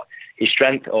brilliant. And what his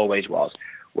strength always was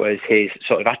his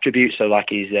sort of attributes, so like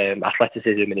his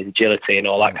athleticism and his agility and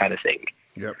all that kind of thing.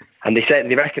 Yep. And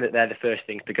they reckon that they're the first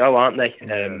things to go, aren't they?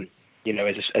 You know,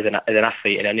 as an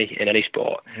athlete in any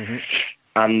sport. Mm-hmm.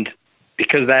 And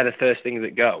because they're the first things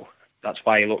that go, that's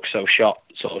why he looks so shot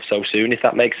sort of so soon, if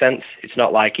that makes sense. It's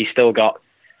not like he's still got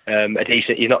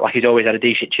he's not like he's always had a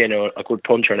decent chin or a good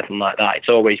punch or anything like that. It's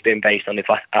always been based on his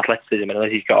athleticism, and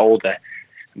as he's got older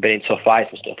and been in tough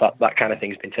fights and stuff, that kind of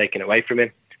thing's been taken away from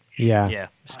him. Yeah,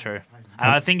 it's true.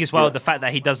 And I think as well the fact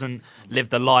that he doesn't live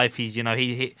the life he's,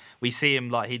 we see him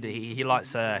like he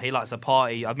likes a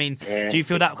party. I mean, do you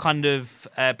feel that kind of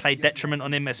played detriment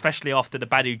on him, especially after the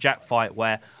Badou Jack fight,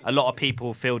 where a lot of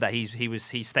people feel that he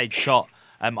stayed shot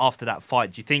after that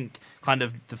fight? Do you think kind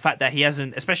of the fact that he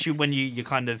hasn't, especially when you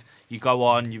go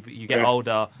on, you get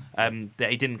older, that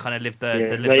he didn't kind of live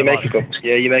the life?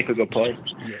 You make a good point.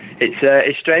 Yeah.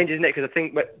 It's strange, isn't it? Because I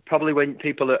think probably when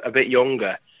people are a bit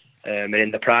younger. And in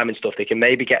the prime and stuff, they can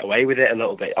maybe get away with it a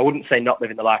little bit. I wouldn't say not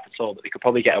living the life at all, but they could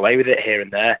probably get away with it here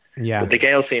and there. Yeah. But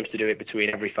Degale seems to do it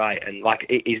between every fight, and like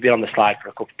he's been on the slide for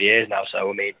a couple of years now. So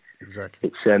I mean,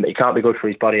 exactly, it can't be good for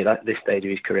his body at this stage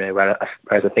of his career. Whereas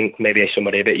I think maybe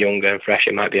somebody a bit younger and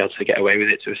fresher might be able to get away with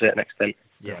it to a certain extent.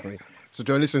 Definitely. So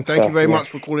Joe, listen, thank you very much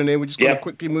for calling in. We're just going to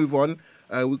quickly move on.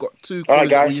 We've got two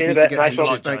callers that we need to get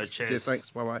to. Cheers,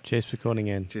 thanks. Bye bye. Cheers for calling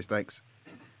in. Cheers, thanks.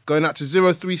 Going out to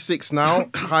 036 now.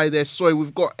 Hi there. Sorry,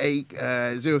 we've got a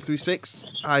 036.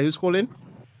 Hi, who's calling?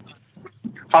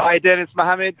 Hi, Dennis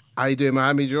Mohammed. How you doing,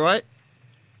 Mohammed? You all right?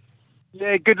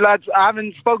 Yeah, good, lads. I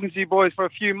haven't spoken to you boys for a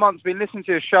few months. Been listening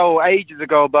to a show ages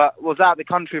ago, but was out of the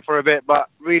country for a bit. But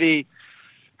really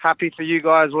happy for you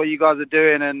guys, what you guys are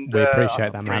doing. And we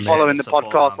appreciate that, man. Following the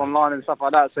podcast online and stuff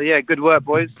like that. So, yeah, good work,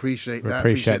 boys. Appreciate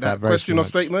that. Question or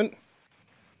statement?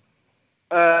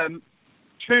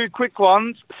 Two quick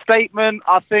ones. Statement,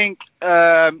 I think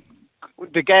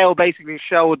Degale basically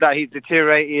showed that he's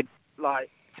deteriorated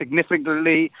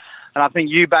significantly, and I think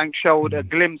Eubank showed a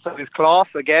glimpse of his class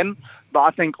again, but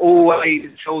I think always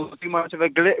shows too much of a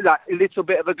little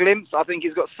bit of a glimpse. I think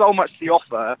he's got so much to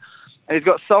offer, and he's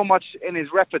got so much in his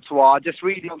repertoire. I just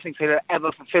really don't think he'll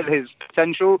ever fulfill his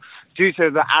potential due to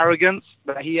the arrogance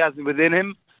that he has within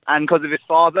him and because of his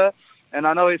father. And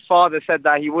I know his father said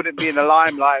that he wouldn't be in the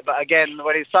limelight, but again,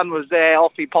 when his son was there,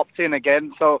 off he popped in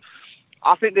again. So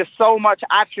I think there's so much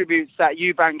attributes that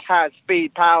Eubank has,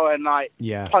 speed, power, and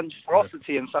punch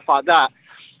ferocity and stuff like that.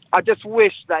 I just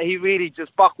wish that he really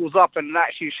just buckles up and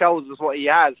actually shows us what he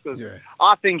has, because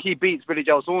I think he beats Billy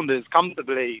Joe Saunders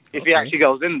comfortably if he actually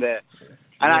goes in there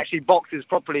and actually boxes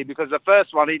properly, because the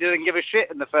first one, he didn't give a shit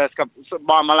in the first couple,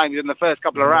 by my language, in the first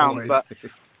couple of rounds, but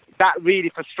that really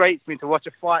frustrates me to watch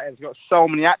a fighter who's got so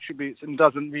many attributes and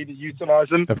doesn't really utilise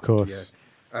them. Of course. Yeah.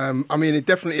 I mean,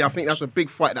 I think that's a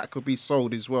big fight that could be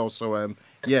sold as well. So,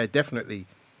 yeah, definitely.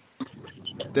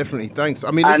 Definitely. Thanks. I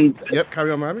mean,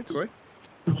 carry on, Mohammed. Sorry.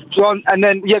 Go on, and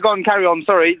then, go on, carry on.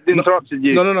 Sorry, interrupted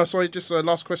you. No. Sorry, just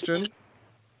last question.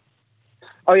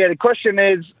 Oh, yeah, the question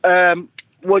is,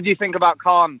 what do you think about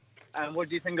Khan? And what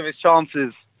do you think of his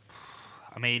chances?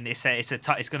 I mean, it's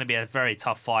going to be a very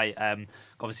tough fight.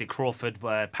 Obviously, Crawford,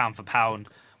 pound for pound,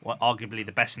 arguably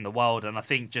the best in the world, and I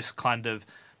think just kind of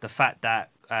the fact that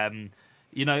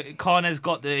Khan has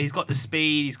got the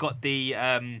speed, he's got the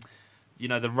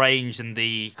the range and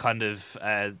the kind of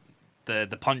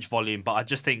the punch volume, but I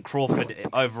just think Crawford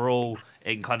overall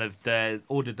in kind of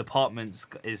all the departments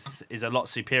is a lot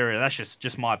superior. That's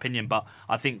just my opinion, but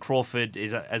I think Crawford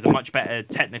is a much better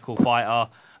technical fighter.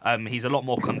 He's a lot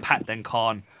more compact than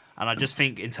Khan, and I just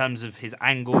think in terms of his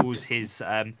angles, his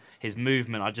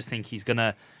movement, I just think he's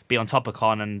gonna be on top of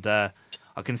Khan, and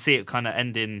I can see it kind of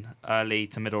ending early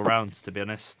to middle rounds, to be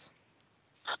honest.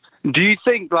 Do you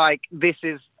think this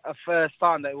is a first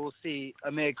time that we'll see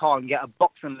Amir Khan get a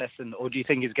boxing lesson, or do you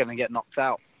think he's going to get knocked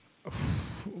out?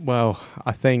 Well,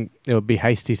 I think it would be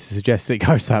hasty to suggest it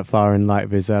goes that far in light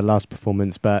of his last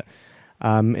performance, but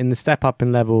in the step up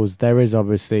in levels, there is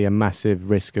obviously a massive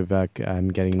risk of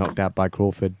getting knocked out by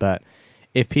Crawford. But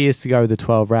if he is to go the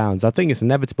 12 rounds, I think it's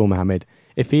inevitable, Mohammed.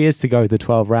 If he is to go the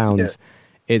 12 rounds,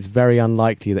 it's very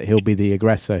unlikely that he'll be the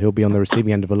aggressor. He'll be on the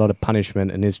receiving end of a lot of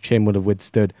punishment, and his chin would have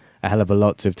withstood a hell of a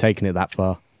lot to have taken it that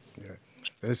far.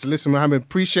 So listen, Mohammed,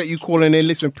 appreciate you calling in.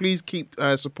 Listen, please keep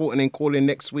supporting and calling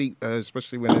next week,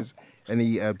 especially when there's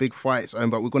any big fights.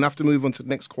 But we're going to have to move on to the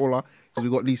next caller because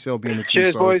we've got Lee Selby in the queue.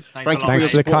 Cheers, boys. Thank you Thanks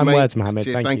for the kind words, Mohammed.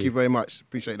 Cheers, thank you very much.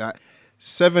 Appreciate that.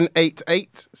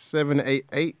 788.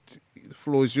 The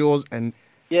floor is yours. And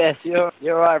yes, you're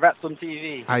right. Wrapped on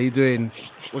TV. how you doing?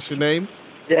 What's your name?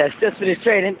 Yes, just finished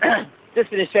training.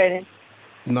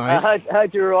 Nice. I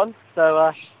heard you were on,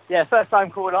 so yeah, first time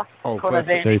caller. Oh, Connor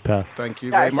perfect. Daly. Super. Thank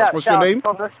you very much. What's your name?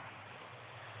 Connor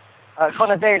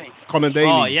Daly. Connor Daly.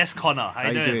 Oh, yes, Connor. How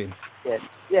you doing?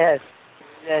 Yes.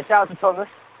 Yeah, shout out to Thomas.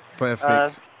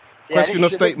 Perfect. Question or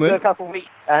For statement? a couple of weeks,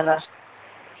 and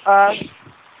a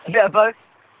bit of both.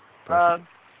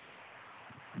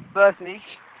 Firstly,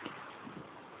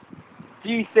 do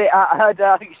you think? I heard.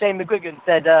 I think Shane McGuigan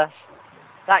said that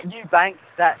Eubank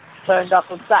that turned up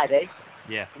on Saturday.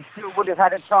 Yeah. He still would have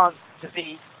had a chance to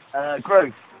beat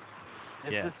Grove.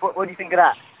 Yeah. What do you think of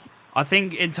that? I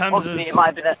think in terms Obviously, of... it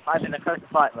might have been a closer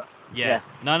fight, but... Yeah.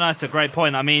 No, it's a great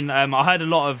point. I mean, I heard a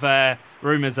lot of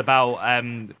rumours about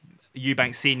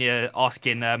Eubank Sr.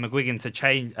 asking McGuigan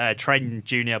to train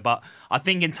Junior, but I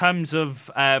think in terms of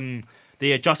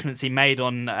the adjustments he made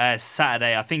on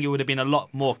Saturday, I think it would have been a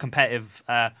lot more competitive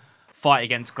fight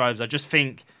against Groves. I just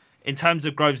think in terms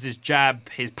of Groves' jab,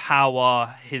 his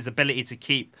power, his ability to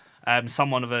keep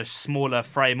someone of a smaller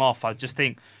frame off, I just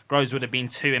think Groves would have been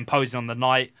too imposing on the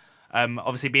night.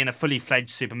 Obviously, being a fully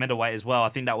fledged super middleweight as well, I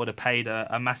think that would have played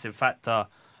a massive factor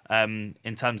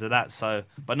in terms of that. So,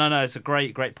 but no, it's a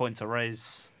great point to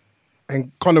raise.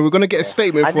 And Connor, we're going to get a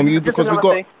statement from you because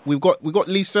we've got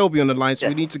Lee Selby on the line, so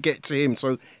we need to get to him.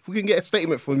 So if we can get a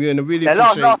statement from you, and I really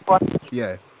appreciate. Last one.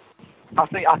 Yeah. I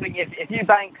think if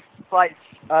Eubank fights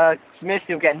Smith,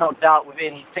 he'll get knocked out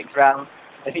within 6 rounds.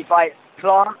 If he fights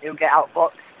Clark, he'll get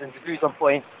outboxed and lose on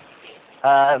point.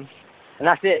 And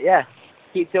that's it. Yeah.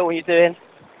 Keep doing what you're doing.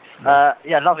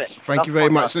 Love it. Thank you very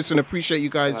much. Listen, appreciate you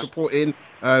guys supporting.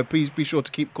 Please be sure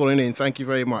to keep calling in. Thank you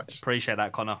very much. Appreciate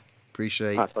that, Connor.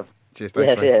 Appreciate. Nice. Cheers.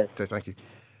 Thanks, man. Thank you.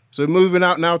 So moving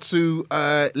out now to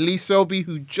Lee Selby,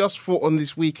 who just fought on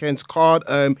this weekend's card.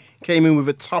 Came in with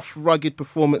a tough, rugged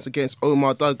performance against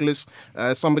Omar Douglas,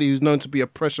 somebody who's known to be a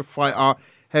pressure fighter,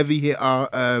 heavy hitter,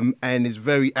 and is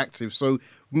very active. So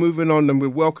moving on, and we're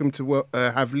welcome to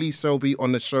have Lee Selby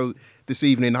on the show this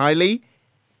evening. Hi, Lee.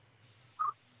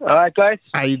 All right, guys.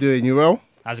 How you doing? You well?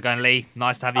 How's it going, Lee?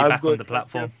 Nice to have you back on the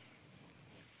platform.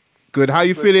 Good. How are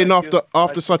you feeling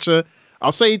after such a,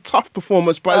 I'll say tough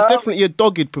performance, but it's definitely a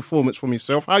dogged performance from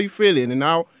yourself. How are you feeling, and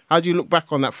how do you look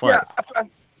back on that fight? Yeah,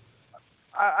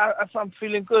 I'm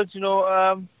feeling good. You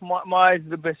know, my eyes are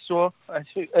the best sore, as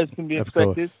can be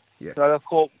expected. Yeah. So I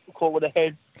got caught with a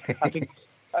head. I think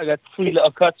I got 3 little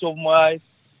cuts over my eyes.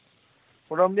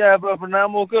 But but now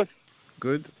I'm all good.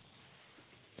 Good.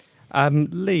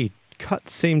 Lee,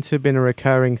 cuts seem to have been a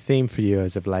recurring theme for you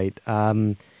as of late.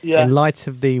 In light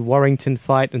of the Warrington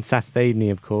fight and Saturday evening,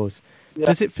 of course,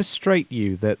 does it frustrate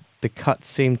you that the cuts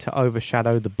seem to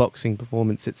overshadow the boxing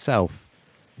performance itself?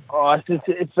 Oh,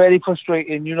 it's very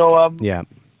frustrating. You know,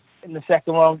 in the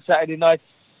second round Saturday night,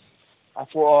 I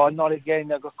thought, not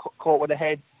again. I got caught with the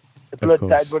head. The blood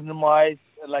started running in my eyes.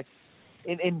 Like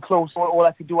in close, all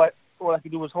I could do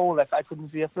was hold. Like I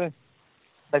couldn't see a thing.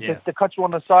 Like the cuts were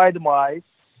on the side of my eyes.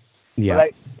 Yeah. But,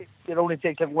 like it only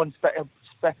takes like one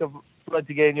speck of blood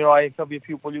to get in your eye and cover your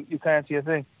pupil. You can't see a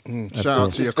thing. Shout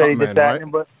out to your cut man, right?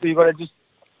 But you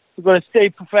gotta stay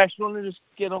professional and just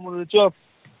get on with the job.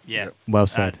 Yeah, well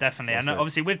said. Definitely, and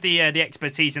obviously with the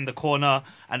expertise in the corner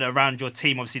and around your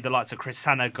team, obviously the likes of Chris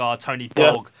Sanagar, Tony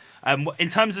Borg. In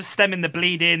terms of stemming the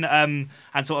bleeding, and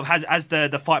sort of as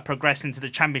the fight progressed into the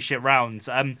championship rounds,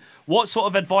 what sort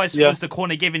of advice was the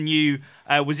corner giving you?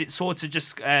 Was it sort of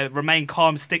just remain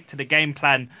calm, stick to the game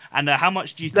plan, and how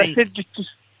much do you think?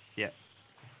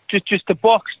 Just to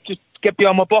box, just get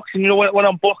beyond my boxing. You know, when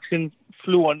I'm boxing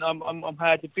fluent, I'm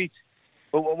hard to beat.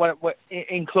 But when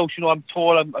in close, you know, I'm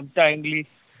tall, I'm dangly,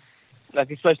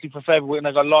 like especially for featherweight, and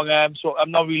I got long arms, so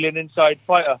I'm not really an inside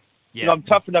fighter. Yeah. You know, I'm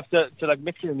tough enough to like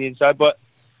mix it in the inside, but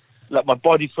like my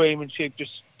body frame and shape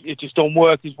just don't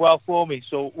work as well for me.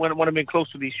 So when I'm in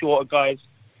close with these shorter guys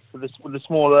with the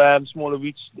smaller arms, smaller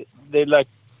reach, they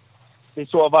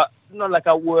not like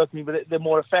outwork me, but they're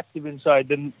more effective inside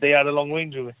than they are at a long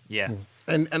range with me. Yeah.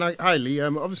 And hi Lee,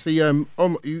 obviously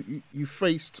you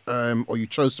faced or you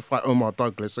chose to fight Omar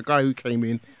Douglas, a guy who came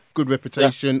in, good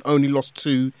reputation, only lost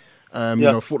 2. You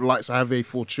know, fought the likes of Javier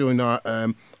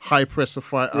Fortuna, high presser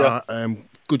fighter,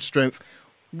 good strength.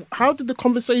 How did the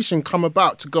conversation come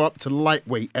about to go up to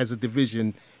lightweight as a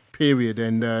division? Period.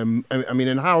 And I mean,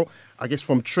 and how, I guess,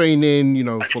 from training, you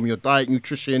know, from your diet,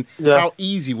 nutrition, how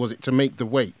easy was it to make the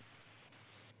weight?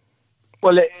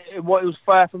 Well, it was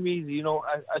far from easy. You know,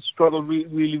 I struggled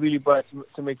really bad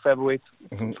to make featherweight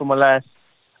for my last.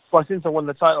 Well, since I won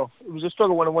the title, it was a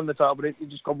struggle when I won the title, but it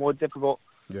just got more difficult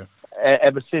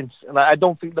ever since. And I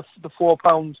don't think the 4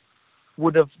 pounds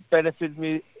would have benefited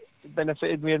me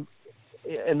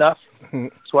enough.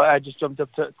 So I just jumped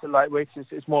up to lightweight.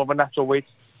 It's more of a natural weight.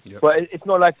 But it's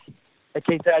not like a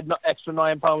case that I had not extra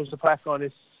 9 pounds to pack on.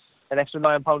 It's an extra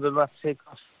 9 pounds I don't have to take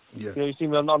off. You know, you see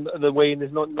me on the way, and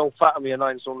there's no fat on me at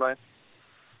 9 stone 9.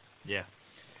 Yeah.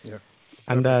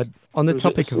 And on the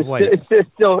topic of weight, it's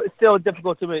still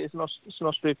difficult to me. It's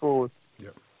not straightforward.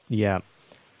 Yeah.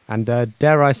 And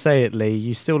dare I say it, Lee,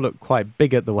 you still look quite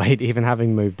big at the weight, even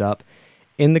having moved up.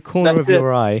 In the corner of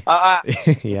your eye,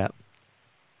 yeah.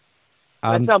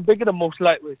 I sound bigger than most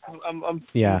lightweights. I'm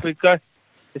a big guy.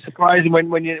 It's surprising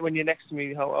when you're next to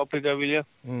me how big I really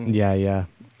am. Yeah.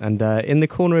 And in the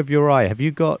corner of your eye, have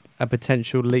you got a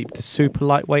potential leap to super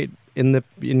lightweight in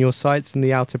your sights in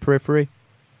the outer periphery?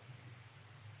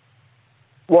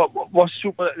 What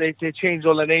super? They changed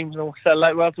all the names and what's that,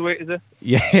 light welterweight, is it?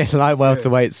 Yeah, light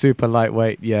welterweight, super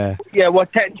lightweight, yeah. Yeah, well,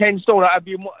 10 stone, I'd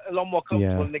be a lot more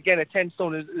comfortable. And again, at 10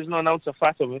 stone, there's no ounce of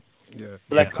fat on it.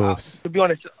 Like, of course. To be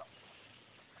honest,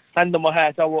 hand on my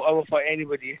heart, I will fight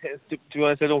anybody. To be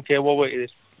honest, I don't care what weight it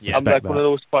is. I'm like one of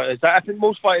those fighters. I think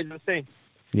most fighters are the same.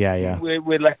 Yeah.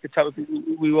 We're like the type of people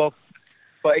we all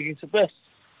fight against the best.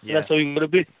 Yeah. That's how you've got to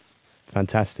be.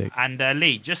 Fantastic. And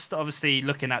Lee, just obviously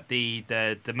looking at the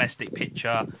domestic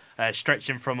picture,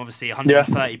 stretching from obviously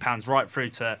 130 pounds right through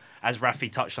to, as Rafi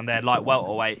touched on there, light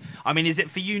welterweight. I mean, is it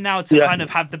for you now to kind of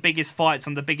have the biggest fights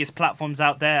on the biggest platforms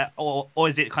out there, or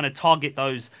is it kind of target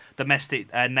those domestic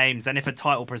names, and if a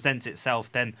title presents itself,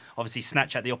 then obviously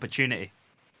snatch at the opportunity?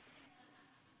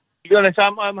 To be honest,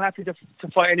 I'm happy to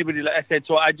fight anybody, like I said,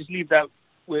 so I just leave that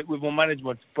with my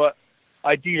management. But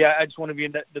ideally, I just want to be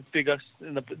in the biggest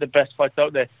and the best fights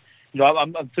out there. You know,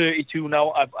 I'm 32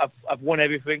 now. I've won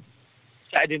everything.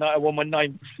 Saturday night, I won my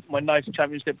ninth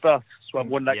championship belt. So I've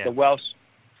won the Welsh,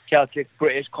 Celtic,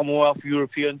 British, Commonwealth,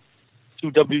 European,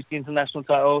 2 WC international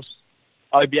titles,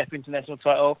 IBF international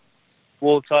title,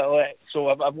 world title. So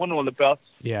I've won all the belts.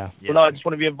 Yeah. But now I just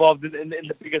want to be involved in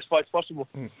the biggest fights possible.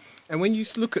 And when you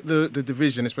look at the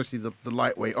division, especially the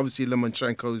lightweight, obviously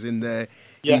Lomachenko's in there.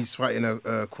 He's fighting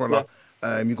a crawler.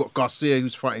 You've got Garcia,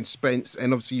 who's fighting Spence,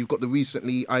 and obviously you've got the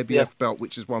recently IBF belt,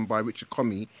 which is won by Richard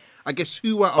Comey. I guess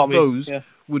who out of those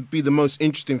would be the most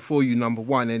interesting for you, number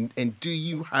one? And do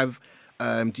you have,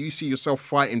 do you see yourself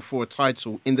fighting for a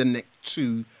title in the next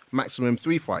 2, maximum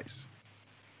 3 fights?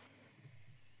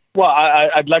 Well,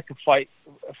 I'd like to fight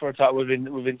for a title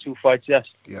within 2 fights, yes.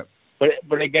 Yep.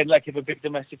 But again, like if a big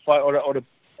domestic fight or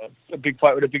a big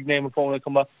fight with a big name opponent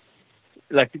come up,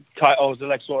 like titles are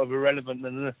like sort of irrelevant,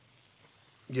 isn't it?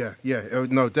 Yeah,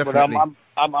 no, definitely. But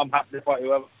I'm happy to fight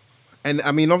whoever. And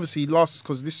I mean, obviously,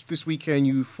 because this weekend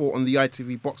you fought on the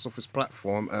ITV box office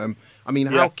platform. I mean,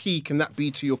 how key can that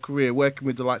be to your career, working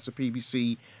with the likes of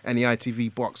PBC and the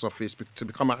ITV box office to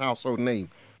become a household name?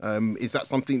 Is that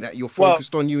something that you're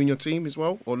focused on, you and your team as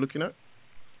well, or looking at?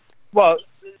 Well,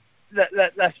 that's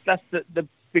the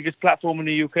biggest platform in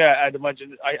the UK, I'd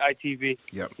imagine. ITV.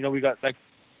 Yep. You know, we got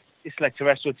it's like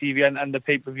terrestrial TV and the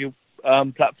pay-per-view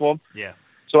platform. Yeah.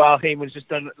 So Al Heyman's just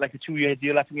done like a 2-year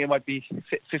deal. I think it might be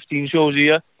 15 shows a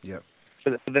year. Yeah.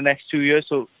 For the next 2 years.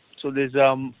 So there's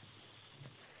a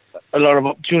lot of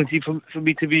opportunity for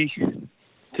me to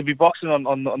be boxing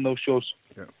on those shows.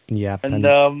 Yeah. Yeah.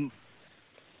 And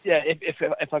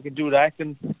if I can do that, I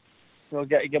can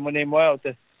get my name right out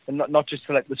there, and not just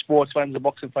to like the sports fans, the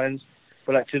boxing fans,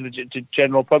 but like to the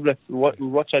general public who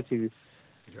watch our TV.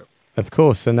 Of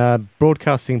course, and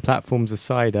broadcasting platforms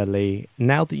aside, Lee,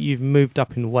 now that you've moved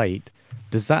up in weight,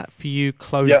 does that for you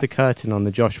close the curtain on the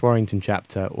Josh Warrington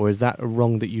chapter, or is that a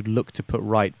wrong that you'd look to put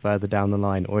right further down the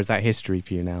line, or is that history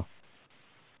for you now?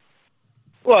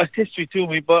 Well, it's history to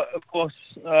me, but of course,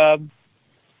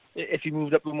 if you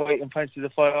moved up in weight and fancy the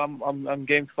fight, I'm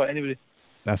game to fight anybody.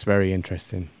 That's very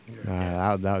interesting.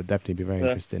 That would definitely be very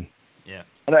interesting. Yeah.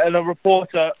 And a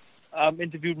reporter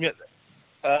interviewed me,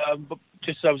 but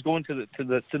just as I was going to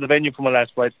the venue for my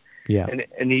last fight, Yeah.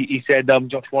 And he said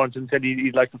Josh Warrington said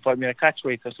he'd like to fight me at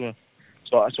catchweight or something.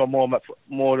 So I'm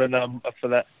more than up for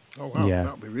that. Oh wow, Yeah.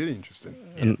 that would be really interesting.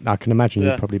 And I can imagine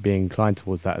you'd probably be inclined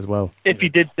towards that as well. If he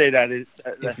did say that,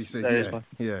 If he said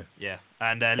yeah.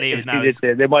 And Lee, if he did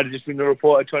say, they might have just been the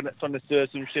reporter trying to stir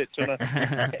some shit, trying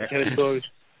to get a story.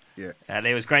 Yeah.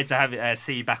 Lee, it was great to have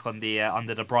see you back on the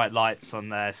under the bright lights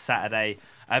on Saturday.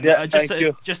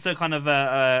 Just a kind of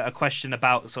a question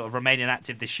about sort of remaining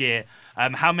active this year.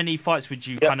 How many fights would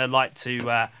you kind of like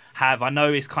to have? I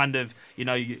know it's kind of, you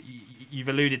know, you've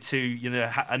alluded to, you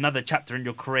know, another chapter in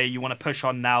your career. You want to push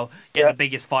on now, get the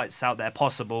biggest fights out there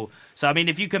possible. So, I mean,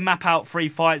 if you could map out 3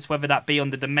 fights, whether that be on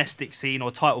the domestic scene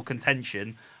or title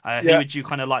contention, who would you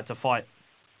kind of like to fight?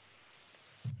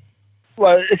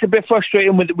 Well, it's a bit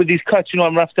frustrating with these cuts. You know,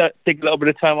 I'm going to have to take a little bit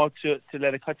of time out to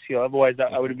let the cuts heal. Otherwise,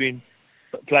 I would have been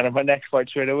planning my next fight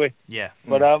straight away. Yeah.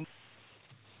 But,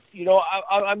 you know,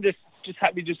 I'm just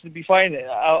happy just to be fighting.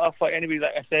 I'll fight anybody,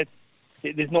 like I said.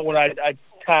 There's no one I'd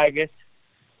target.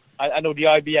 I know the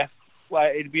IBF.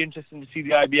 Well, it'd be interesting to see the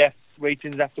IBF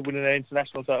ratings after winning an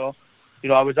international title. You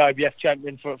know, I was IBF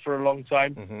champion for a long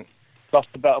time. Mm-hmm. Lost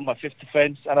the belt on my 5th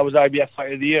defence, and I was IBF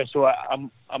Fighter of the Year. So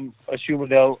I'm assuming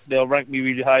they'll rank me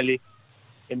really highly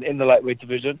in the lightweight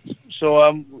division.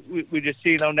 So we just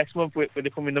see now next month where they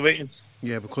come in the ratings.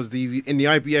 Yeah, because in the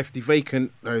IBF, the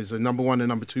vacant, there's a number 1 and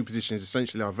number 2 positions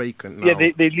essentially are vacant now.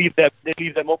 Yeah, they leave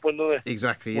them open, don't they?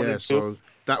 Exactly. Yeah, so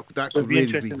that could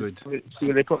really be good. See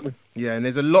where they put me. Yeah, and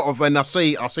there's a lot of, and I'll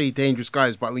say dangerous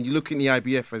guys, but when you look in the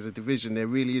IBF as a division, there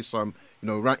really is some, you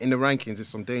know, in the rankings, there's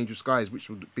some dangerous guys, which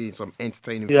would be in some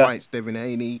entertaining fights. Devin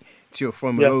Haney,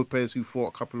 Teofimo Lopez, who fought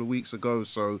a couple of weeks ago.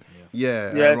 So,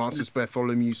 Francis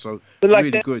Bartholomew. So,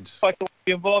 really good. I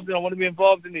want to be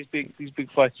involved in these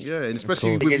big fights. Yeah, and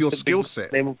especially with your skill set.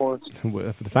 For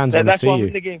the fans want to see what I'm you.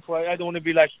 in the game for. I don't want to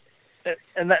be like,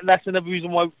 and that's another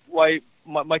reason why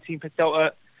my team picked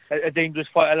out a dangerous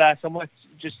fighter last summer,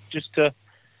 just to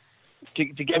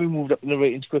get me moved up in the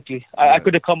ratings quickly. I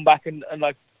could have come back and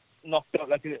like knocked out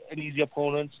like an easy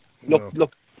opponent.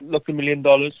 Look $1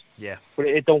 million. Yeah, but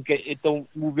it don't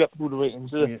move you up through the ratings.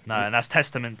 Does it? No, and that's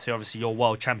testament to obviously your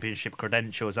world championship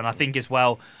credentials. And I think as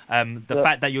well, the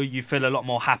fact that you feel a lot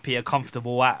more happier,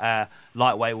 comfortable at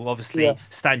lightweight will obviously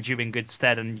stand you in good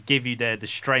stead and give you the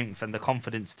strength and the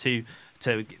confidence to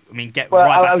get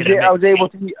right back in the mix. I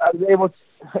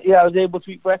was able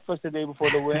to eat breakfast the day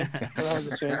before the win.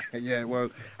 Yeah,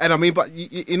 well, and I mean, but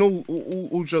in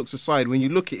all jokes aside, when you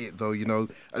look at it though, you know,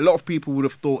 a lot of people would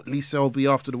have thought Lee Selby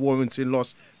after the Warrington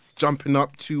loss, jumping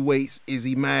up 2 weights, is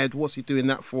he mad? What's he doing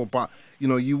that for? But you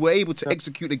know, you were able to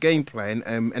execute the game plan,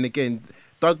 and again,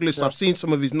 Douglas, I've seen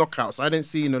some of his knockouts. I hadn't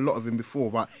seen a lot of him before,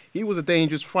 but he was a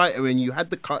dangerous fighter, and you had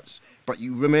the cuts, but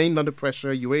you remained under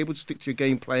pressure. You were able to stick to your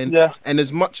game plan, and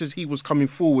as much as he was coming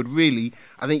forward, really,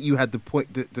 I think you had the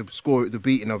score, the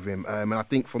beating of him. And I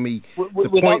think for me, the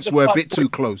points were a bit too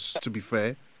close, to be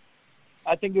fair.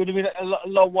 I think it would have been a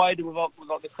lot wider without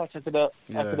the cuts. I could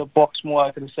have boxed more.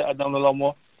 I could have settled down a lot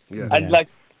more. Yeah. And like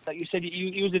you said,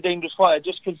 he was a dangerous fighter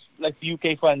just because like the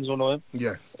UK fans don't know him.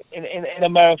 Yeah. In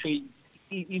America,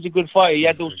 he's a good fighter. He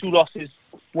had those 2 losses,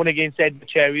 one against Ed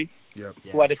Cherry,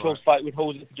 who had a close fight with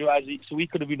Jose Jirazi, so he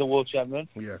could have been the world champion.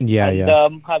 And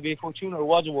Javier Fortuna, who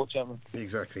was a world champion.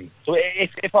 Exactly. So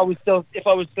if I was still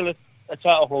a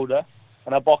title holder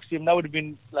and I boxed him, that would have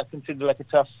been like considered like a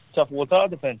tough world title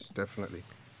defense. Definitely.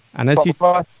 And as you,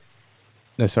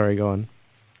 no, sorry, go on.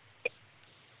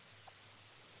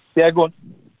 Yeah, go on.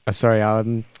 Sorry,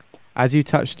 as you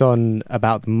touched on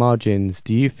about the margins,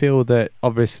 do you feel that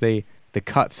obviously the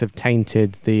cuts have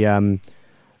tainted the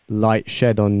light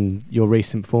shed on your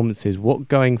recent performances? What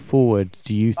going forward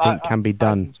do you think can be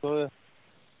done?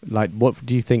 Like, what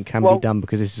do you think can be done?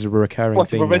 Because this is a recurring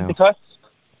thing now. The cuts?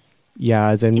 Yeah,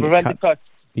 as in the cuts.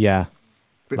 Yeah.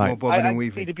 Bit more bobbing and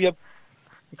weaving. I need to be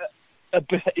a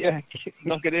bit,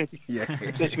 not get in.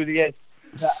 Just with the end.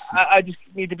 I just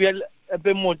need to be a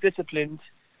bit more disciplined.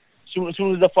 As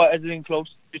soon as the fight is in close,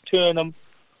 just turn them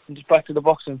and just back to the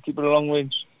boxing, keep it a long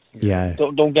range. Yeah.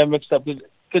 Don't get mixed up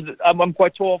because I'm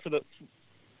quite tall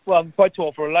I'm quite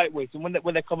tall for a lightweight, and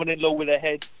when they're coming in low with their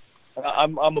head,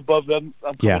 I'm above them.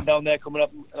 I'm coming down there, coming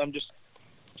up, and I'm just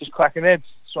cracking heads.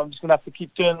 So I'm just gonna have to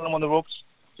keep turning them on the ropes.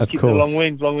 Keep the long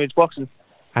range boxing.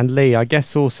 And Lee, I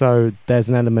guess also there's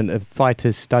an element of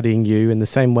fighters studying you in the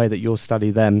same way that you'll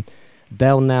study them.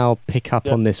 They'll now pick up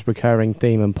on this recurring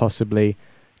theme and possibly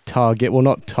target, well,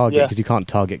 not target because you can't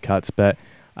target cuts, but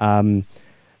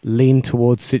lean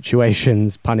towards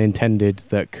situations, pun intended,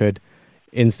 that could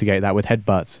instigate that with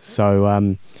headbutts.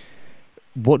 So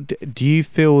what do you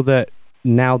feel that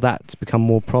now that's become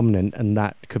more prominent and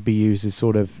that could be used as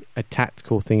sort of a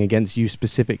tactical thing against you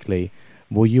specifically,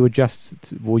 will you adjust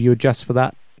for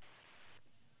that?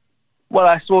 Well,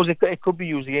 I suppose it could be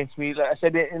used against me. Like I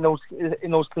said, in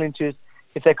those clinches,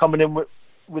 if they're coming in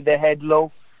with their head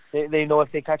low, they know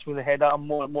if they catch me with the head, I'm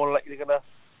more likely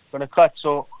gonna cut.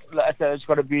 So, like I said, it's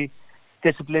got to be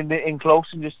disciplined in close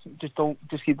and just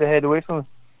keep the head away from them.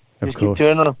 Of course. Keep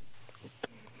turning them.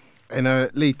 And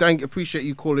Lee, appreciate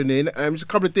you calling in. Just a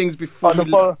couple of things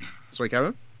before. Sorry,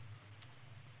 Karen.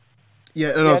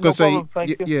 Yeah, and I was going to say,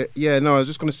 I was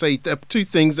just going to say two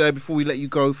things before we let you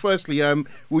go. Firstly,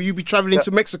 will you be travelling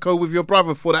to Mexico with your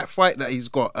brother for that fight that he's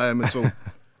got at all?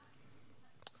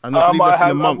 And I believe that's in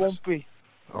a month. I won't be.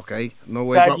 Okay, no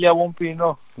way. Sadly, I won't be.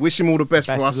 No. Wish him all the best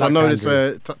for us. I know it's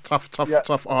a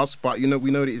tough ask, but we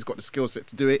know that he's got the skill set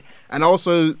to do it. And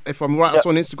also, if I'm right, I saw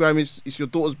on Instagram, it's your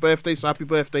daughter's birthday, so happy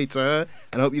birthday to her.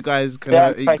 And I hope you guys can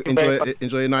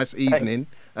enjoy a nice evening.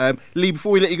 Lee,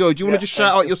 before we let you go, do you want to just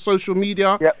shout out your social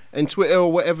media and Twitter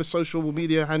or whatever social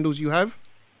media handles you have?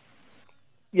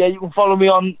 Yeah, you can follow me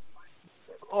on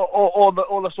all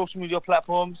the social media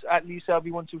platforms at Lee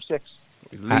Selby 126.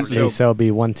 At Lee Selby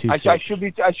 126.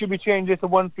 I should be changing it to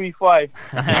 135.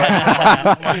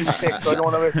 126, so I don't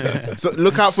want to. So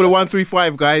look out for the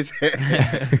 135, guys.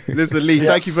 Listen, Lee,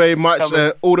 thank you very much.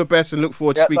 All the best, and look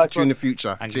forward to speaking to you in the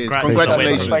future. And cheers.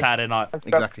 Congratulations. Saturday night.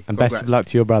 Exactly. And best of luck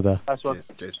to your brother.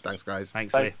 Cheers. Thanks, guys.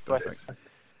 Thanks, Lee. Thanks.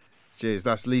 Cheers.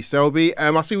 That's Lee Selby.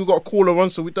 I see we've got a caller on,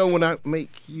 so we don't want to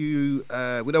make you.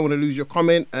 We don't want to lose your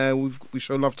comment. We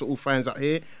show love to all fans out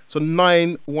here. So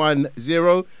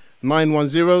 910.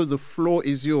 The floor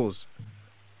is yours.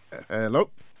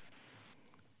 Hello.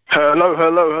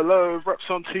 Hello. Reps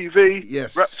on TV.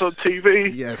 Yes. Reps on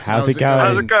TV. Yes. How's it going?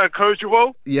 How's it going, Coach? You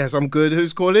well? Yes, I'm good.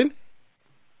 Who's calling?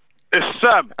 It's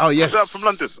Sam. Oh, yes. Sam from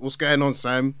London. What's going on,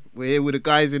 Sam? We're here with the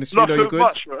guys in the studio. You good?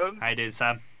 Not so much, man. How you doing,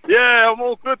 Sam? Yeah, I'm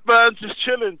all good, man. Just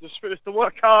chilling. Just finished the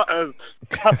workout and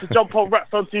have to jump on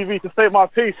Reps on TV to say my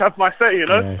piece, have my say, you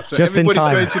know? Yeah. So just everybody's in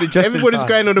time. going to the everybody's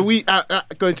going on the week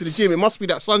going to the gym. It must be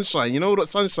that sunshine. You know what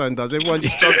sunshine does? Everyone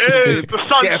just jumps to the gym,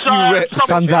 get a few reps.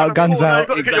 Sun's out, guns out.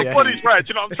 You've got to get your bodies right,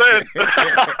 you know what I'm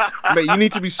saying? Mate, you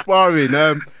need to be sparring.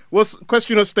 What's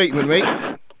question or statement, mate?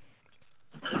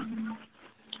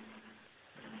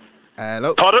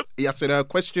 Hello? Pardon? Yeah, I said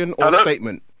question or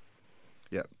statement.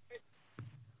 Yeah.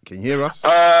 Can you hear us?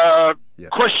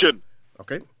 Question.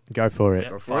 Okay. Go for it.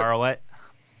 Go far away.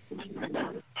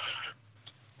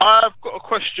 I've got a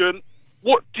question.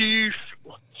 What do you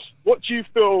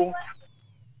feel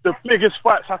the biggest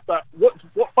fights have to?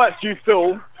 What fights do you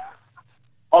feel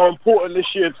are important this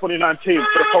year, 2019,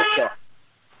 for the culture?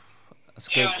 It's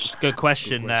a good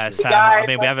question, Sam. I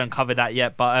mean, we haven't covered that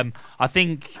yet, but I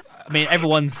think,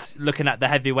 everyone's looking at the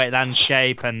heavyweight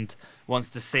landscape and wants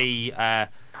to see.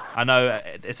 I know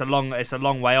it's a long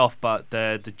way off, but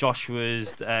the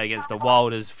Joshuas against the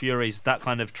Wilders, Furies, that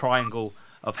kind of triangle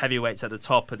of heavyweights at the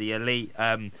top of the elite.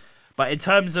 But in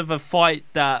terms of a fight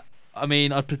that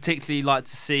I'd particularly like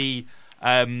to see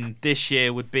this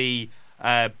year would be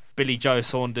Billy Joe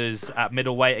Saunders at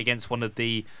middleweight against one of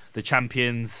the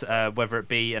champions, whether it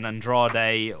be an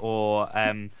Andrade or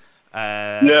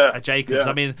a Jacobs.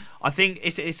 Yeah. I think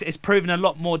it's proven a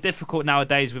lot more difficult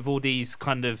nowadays with all these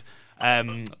kind of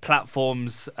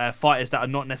platforms, fighters that are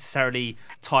not necessarily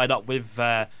tied up with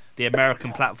the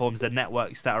American platforms, the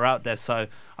networks that are out there. So,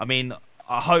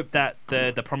 I hope that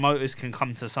the promoters can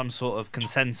come to some sort of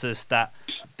consensus that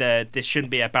this shouldn't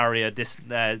be a barrier. This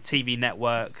TV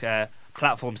network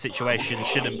platform situation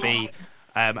shouldn't be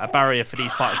a barrier for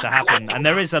these fights to happen. And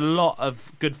there is a lot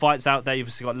of good fights out there. You've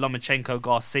obviously got Lomachenko,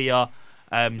 Garcia.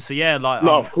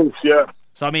 Of course, yeah.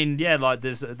 So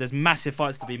there's massive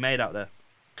fights to be made out there.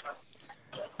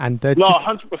 And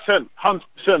 100%.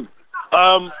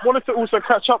 Wanted to also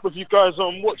catch up with you guys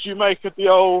on what you make of the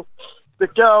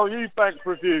Degale Eubank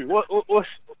review. What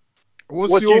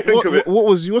What's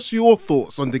your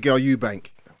thoughts on Degale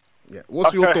Eubank? Yeah.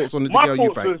 What's your thoughts on the Degale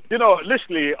Eubank?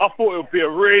 Initially, I thought it would be a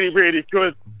really, really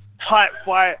good, tight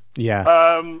fight.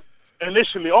 Yeah.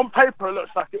 Initially, on paper, it looks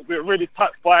like it would be a really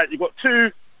tight fight. You've got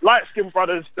two light-skinned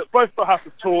brothers that both don't have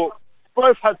to talk.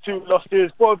 Both had two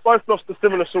losses. Both lost to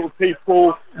similar sort of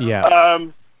people. Yeah.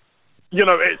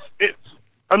 It's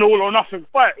an all or nothing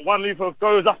fight. One either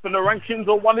goes up in the rankings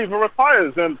or one either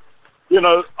retires. And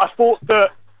I thought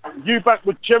that Eubank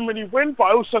would generally win, but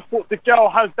I also thought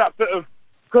Degale has that bit of,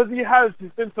 because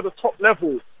he's been to the top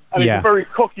level and he's a very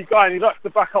cocky guy and he likes to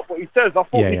back up what he says. I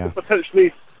thought he could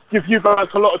potentially give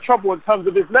Eubank a lot of trouble in terms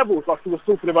of his levels, like he was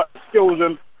talking about skills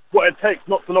and what it takes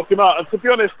not to knock him out. And to be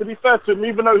honest, to be fair to him,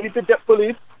 even though he did get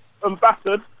bullied and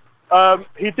battered,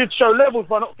 he did show levels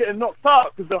by not getting knocked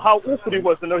out because of how awkward he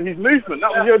was and his movement.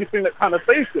 That was the only thing that kind of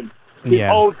saved him. The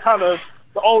old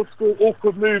school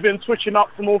awkward moving, switching up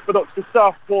from orthodox to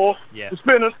southpaw. Yeah. It's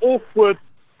been an awkward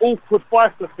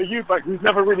fighter for Eubank, who's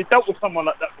never really dealt with someone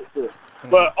like that before.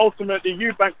 But ultimately,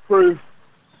 Eubank proved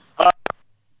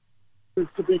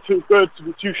to be too good, to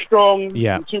be too strong,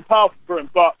 and too powerful for him.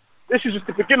 But this is just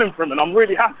the beginning for him, and I'm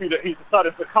really happy that he's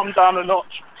decided to come down a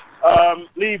notch,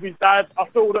 leave his dad. I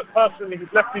feel that personally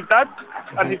he's left his dad,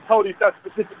 and he's told his dad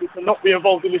specifically to not be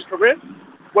involved in his career.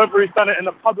 Whether he's done it in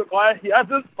the public eye, he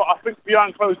hasn't, but I think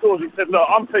behind closed doors he said, look,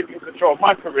 I'm taking control of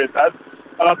my career, Dad,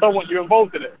 and I don't want you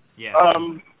involved in it. Yeah.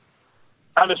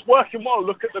 And it's working well.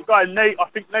 Look at the guy, Nate. I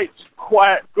think Nate's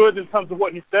quite good in terms of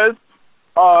what he says.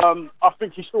 I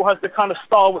think he still has the kind of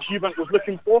style which Eubank was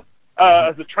looking for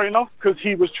as a trainer, because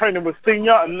he was training with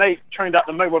Senior, and Nate trained at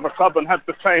the Mayweather Club and has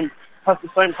the same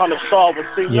kind of style with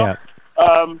Senior.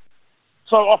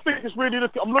 So I think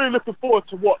I'm really looking forward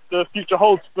to what the future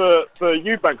holds for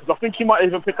Eubank, because I think he might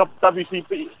even pick up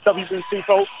WBC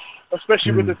belt,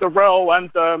 especially with the Dirrell and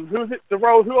who is it?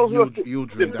 Dirrell? Who else?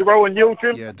 Dirrell and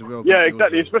Yildirim. Yeah, Dirrell. Yeah,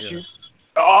 exactly. Especially,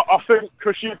 I think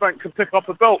Chris Eubank can pick up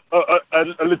a belt,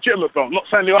 a legitimate belt. I'm not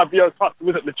saying the IBO title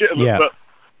isn't legitimate, but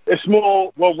it's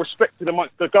more well respected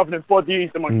amongst the governing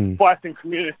bodies, amongst the fighting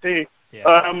community.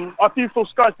 I do feel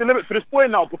sky's the limit for this boy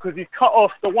now, because he's cut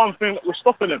off the one thing that was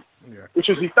stopping him, which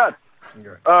is his dad.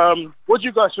 What do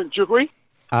you guys think? Do you agree?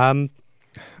 I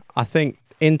think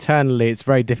internally it's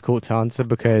very difficult to answer,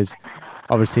 because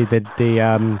obviously the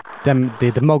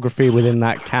demography within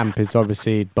that camp is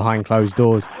obviously behind closed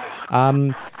doors.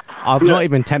 I'm not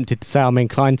even tempted to say I'm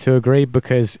inclined to agree,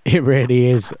 because it really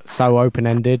is so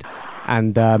open-ended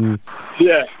and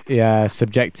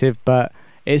subjective. But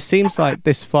it seems like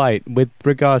this fight, with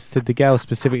regards to Degale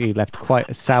specifically, left quite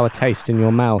a sour taste in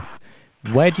your mouth.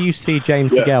 Where do you see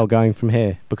James Degale going from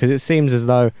here? Because it seems as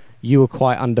though you were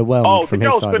quite underwhelmed from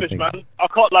his side of things. Man. I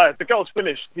can't lie. Degale's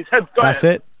finished. His head's gone. That's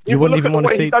it? You wouldn't even want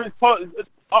to see...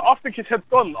 I think his head's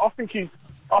gone. I think he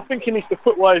needs to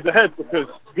quit while he's ahead, because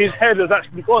his head has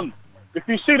actually gone. If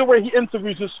you see the way he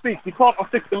interviews and speaks, the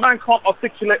man can't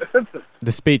articulate a sentence.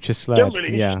 The speech is slurred.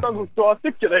 Generally, he struggles to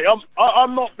articulate.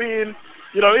 I'm not being...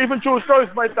 even George Joyce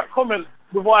made that comment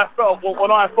with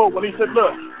IFL, when he said,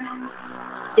 look,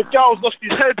 Degale's lost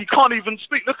his head, he can't even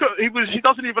speak. Look at, he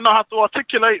doesn't even know how to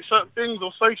articulate certain things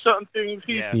or say certain things.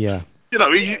 The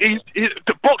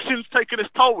boxing's taken its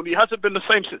toll, and he hasn't been the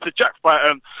same since the Jack fight.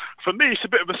 And for me, it's a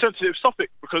bit of a sensitive topic,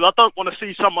 because I don't want to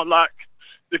see someone like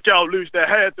Degale lose their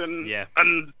head, and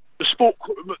the sport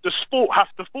has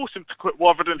to force him to quit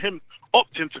rather than him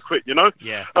opting to quit.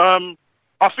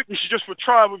 I think he should just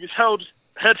retire with his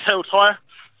head held high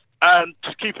and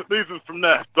just keep it moving from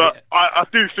there. But I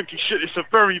do think he should. It's a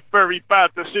very, very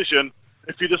bad decision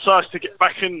if he decides to get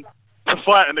back into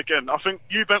fighting again. I think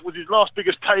Eubank was his last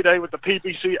biggest payday with the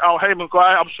PBC Al Heyman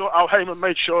guy. I'm sure Al Heyman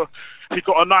made sure he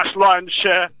got a nice lion's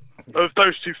share of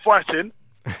those two fighting.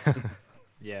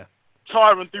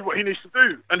 Retire and do what he needs to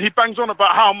do. And he bangs on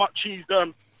about how much he's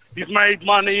made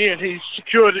money and he's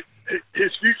secured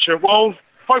his future. Well,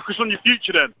 focus on your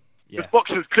future then. Because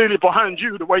boxing's clearly behind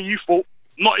you the way you fought.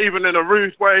 Not even in a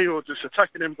rude way or just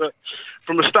attacking him, but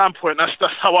from a standpoint, that's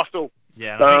how I feel.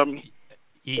 I think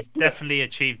he's definitely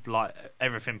achieved like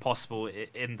everything possible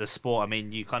in the sport. I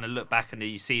mean, you kind of look back and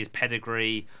you see his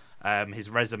pedigree, his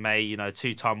resume.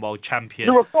 Two-time world champion.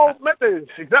 You're a gold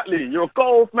medalist, exactly. You're a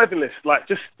gold medalist. Like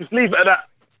just leave it at that.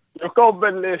 You're a gold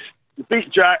medalist. You beat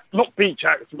Jack, not beat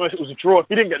Jack. It was a draw. If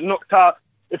you didn't get knocked out,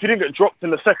 if you didn't get dropped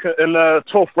in the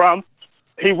 12th round,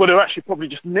 he would have actually probably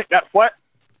just nicked that fight,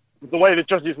 the way the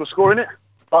judges were scoring it.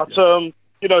 But,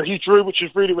 he drew, which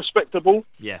is really respectable.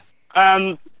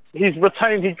 And he's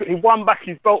retained, he won back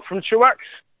his belt from Truax.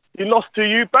 He lost to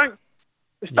Eubank.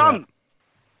 It's done.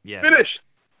 Finished.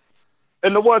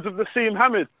 In the words of Nassim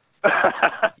Hamid.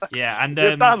 And...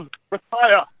 You're done.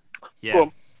 Retire.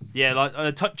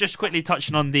 Just quickly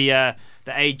touching on the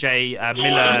AJ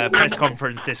Miller press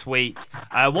conference this week.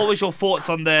 What was your thoughts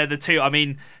on the two? I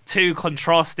mean, two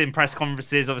contrasting press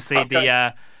conferences. Obviously,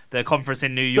 the conference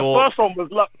in New York.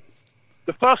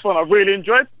 The first one I really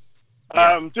enjoyed.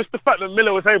 Just the fact that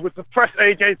Miller was able to press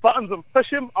AJ's buttons and push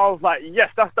him, I was like,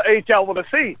 yes, that's the AJ I want to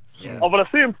see. I want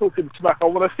to see him talking smack. I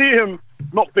want to see him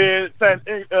not saying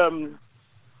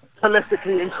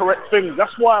politically incorrect things.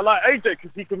 That's why I like AJ,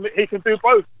 because he can do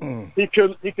both. He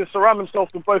can surround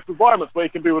himself in both environments, where he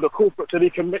can be with the corporates and he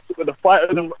can mix it with the fighters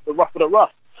and the rough of the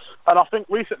rough. And I think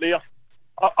recently I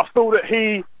feel that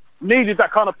he needed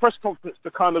that kind of press conference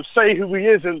to kind of say who he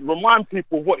is and remind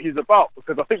people what he's about,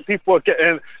 because I think people are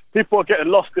getting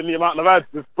lost in the amount of ads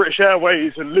with British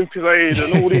Airways and Lucozade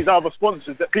and all these other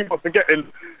sponsors that people are forgetting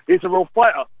he's a real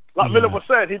fighter. Like Miller was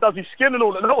saying, he does his skin and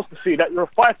all that else to see that you're a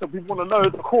fighter. People want to know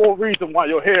the core reason why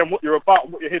you're here and what you're about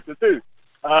and what you're here to do.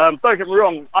 Don't get me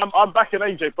wrong, I'm backing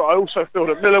AJ, but I also feel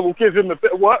that Miller will give him a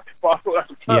bit of work. But I thought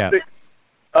that's a perfect.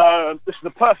 This is the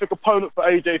perfect opponent for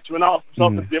AJ to announce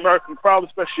himself to the American crowd,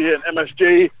 especially in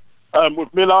MSG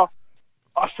with Miller.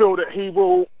 I feel that he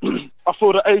will. I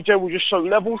feel that AJ will just show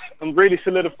levels and really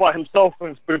solidify himself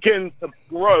and begin to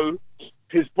grow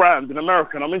his brand in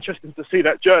America. And I'm interested to see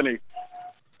that journey.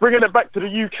 Bringing it back to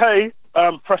the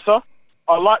UK presser,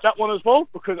 I like that one as well,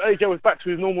 because AJ was back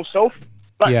to his normal self.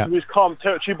 Back to his calm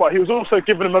territory, but he was also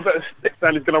giving him a bit of stick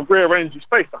and he's going to rearrange his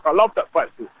face. Like, I love that fight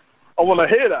too. I want to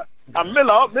hear that. And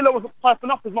Miller wasn't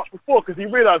piping up as much before because he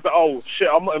realised that, oh shit,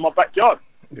 I'm not in my backyard.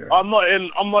 Yeah. I'm not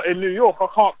in New York. I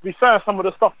can't be saying some of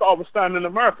the stuff that I was saying in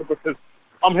America because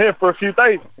I'm here for a few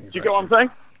days. Exactly. Do you get what I'm saying?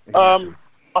 Exactly.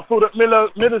 I feel that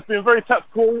Miller's been very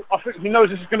tactical. I think he knows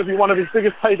this is going to be one of his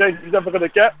biggest paydays he's ever going to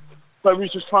get. So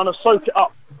he's just trying to soak it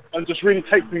up and just really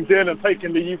take things in and take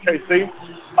in the UK scene.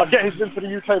 I get he's been to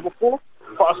the UK before,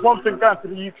 but it's one thing going to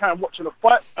the UK and watching a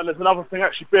fight, and there's another thing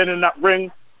actually being in that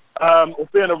ring, or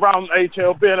being around AJ,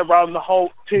 or being around the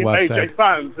whole team AJ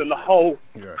fans and the whole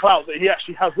clout that he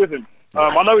actually has with him.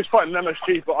 I know he's fighting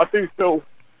MSG, but I do feel,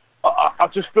 I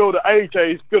just feel that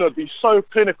AJ is going to be so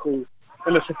clinical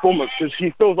in this performance because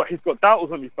he feels like he's got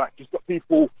doubters on his back. He's got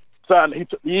people saying he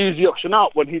took the easy option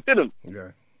out when he didn't. Yeah.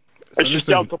 So it's just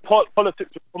down to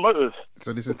politics with promoters.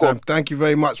 So this is time. Thank you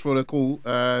very much for the call.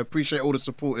 Appreciate all the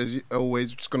support as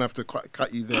always. Just gonna have to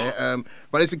cut you there.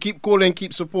 But listen, keep calling,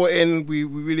 keep supporting. We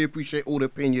really appreciate all the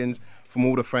opinions from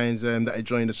all the fans that are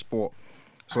enjoying the sport.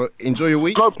 So enjoy your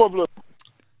week. No problem.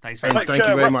 Thanks very much. Thank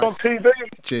you very much.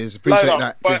 Cheers. Appreciate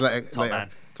that. Cheers later.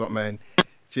 Top man.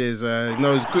 Cheers.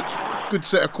 No, it's good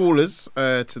set of callers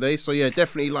today. So yeah,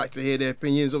 definitely like to hear their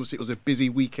opinions. Obviously, it was a busy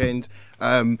weekend.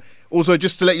 Also,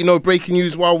 just to let you know, breaking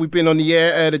news while we've been on the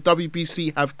air, the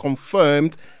WBC have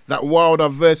confirmed that Wilder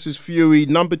versus Fury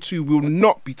 #2 will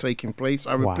not be taking place.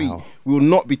 I repeat, will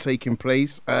not be taking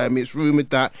place. It's rumoured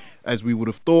that, as we would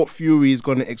have thought, Fury is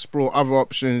going to explore other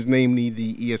options, namely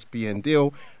the ESPN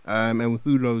deal. And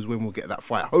who knows when we'll get that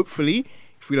fight. Hopefully,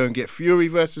 if we don't get Fury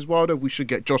versus Wilder, we should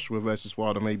get Joshua versus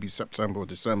Wilder, maybe September or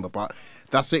December. But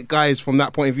that's it, guys, from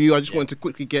that point of view. I just wanted to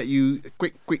quickly get you a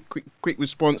quick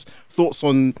response, thoughts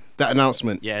on that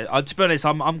announcement. Yeah, to be honest,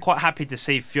 I'm quite happy to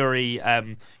see Fury,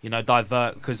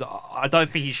 divert, because I don't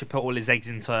think he should put all his eggs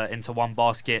into one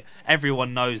basket.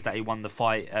 Everyone knows that he won the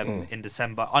fight in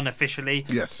December, unofficially.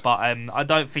 Yes. But I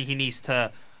don't think he needs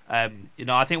to,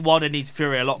 I think Wilder needs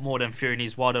Fury a lot more than Fury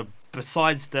needs Wilder.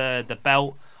 Besides the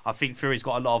belt, I think Fury's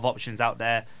got a lot of options out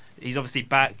there. He's obviously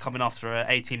back, coming after an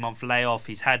 18-month layoff.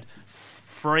 He's had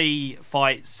 3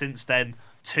 fights since then,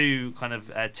 2 kind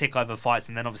of tick-over fights,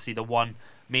 and then obviously the 1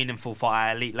 meaningful fight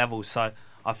at elite level. So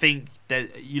I think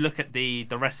that you look at the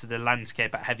rest of the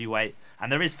landscape at heavyweight,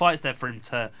 and there is fights there for him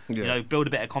to build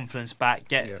a bit of confidence back,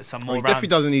 get some more rounds. He definitely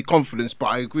doesn't need confidence, but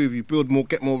I agree with you. Build more,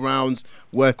 get more rounds,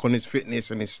 work on his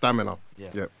fitness and his stamina.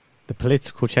 Yeah. The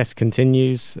political chess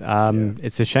continues.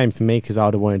 It's a shame for me because I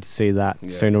would have wanted to see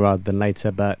that sooner rather than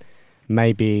later, but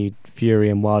maybe Fury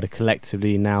and Wilder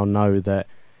collectively now know that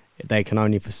they can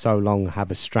only for so long have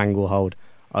a stranglehold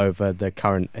over the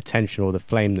current attention or the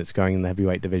flame that's going in the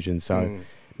heavyweight division. So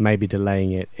maybe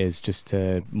delaying it is just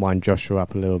to wind Joshua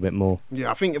up a little bit more.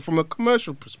 Yeah, I think from a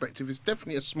commercial perspective, it's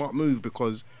definitely a smart move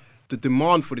because the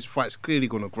demand for this fight is clearly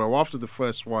going to grow after the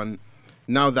first one.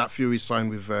 Now that Fury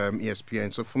signed with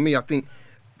ESPN. So for me, I think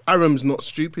Aram's not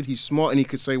stupid. He's smart and he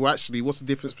could say, well, actually, what's the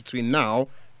difference between now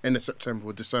and the September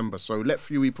or December? So let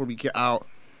Fury probably get out,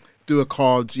 do a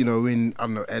card, in, I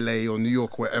don't know, LA or New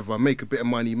York or whatever, make a bit of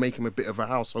money, make him a bit of a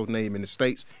household name in the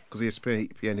States because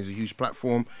ESPN is a huge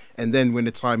platform. And then when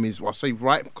the time is, well, I say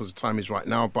right because the time is right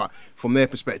now, but from their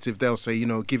perspective, they'll say,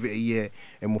 give it a year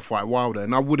and we'll fight Wilder.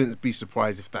 And I wouldn't be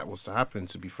surprised if that was to happen,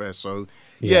 to be fair. So,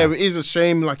 yeah, it is a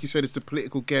shame. Like you said, it's the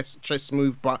political chess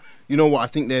move. But you know what? I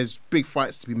think there's big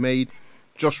fights to be made.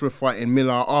 Joshua fighting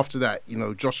Miller. After that,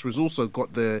 Joshua's also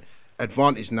got the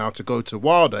advantage now to go to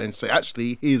Wilder and say,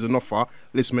 actually, here's an offer.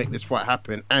 Let's make this fight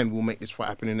happen, and we'll make this fight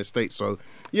happen in the States. So,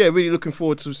 yeah, really looking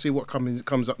forward to see what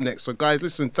comes up next. So, guys,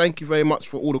 listen, thank you very much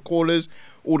for all the callers.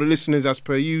 all the listeners as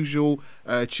per usual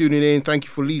tuning in. Thank you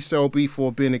for Lee Selby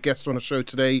for being a guest on the show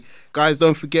today. Guys,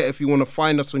 don't forget, if you want to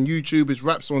find us on YouTube, it's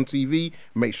Raps on TV.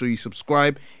 Make sure you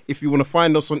subscribe. If you want to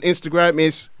find us on Instagram,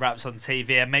 it's Raps on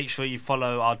TV, and make sure you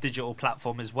follow our digital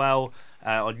platform as well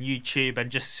on YouTube,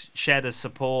 and just share the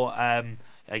support.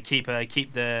 Keep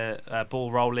the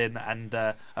ball rolling, and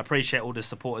appreciate all the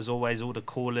support as always, all the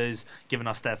callers giving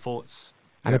us their thoughts.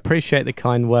 And appreciate the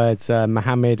kind words,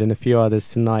 Mohammed and a few others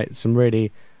tonight. Some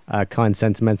really kind,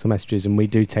 sentimental messages, and we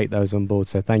do take those on board.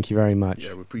 So thank you very much.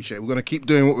 Yeah, we appreciate it. We're going to keep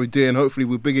doing what we're doing, hopefully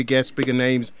with bigger guests, bigger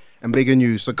names, and bigger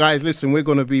news. So guys, listen, we're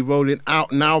going to be rolling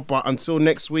out now, but until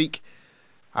next week,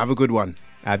 have a good one.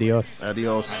 Adios.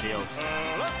 Adios. Adios.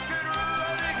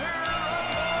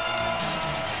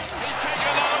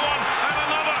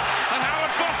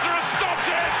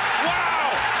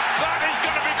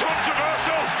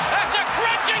 That's a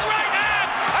crunching right hand,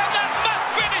 and that must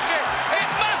finish it. It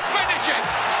must finish it.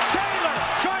 Taylor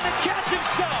trying to catch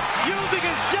himself, using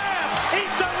his jab.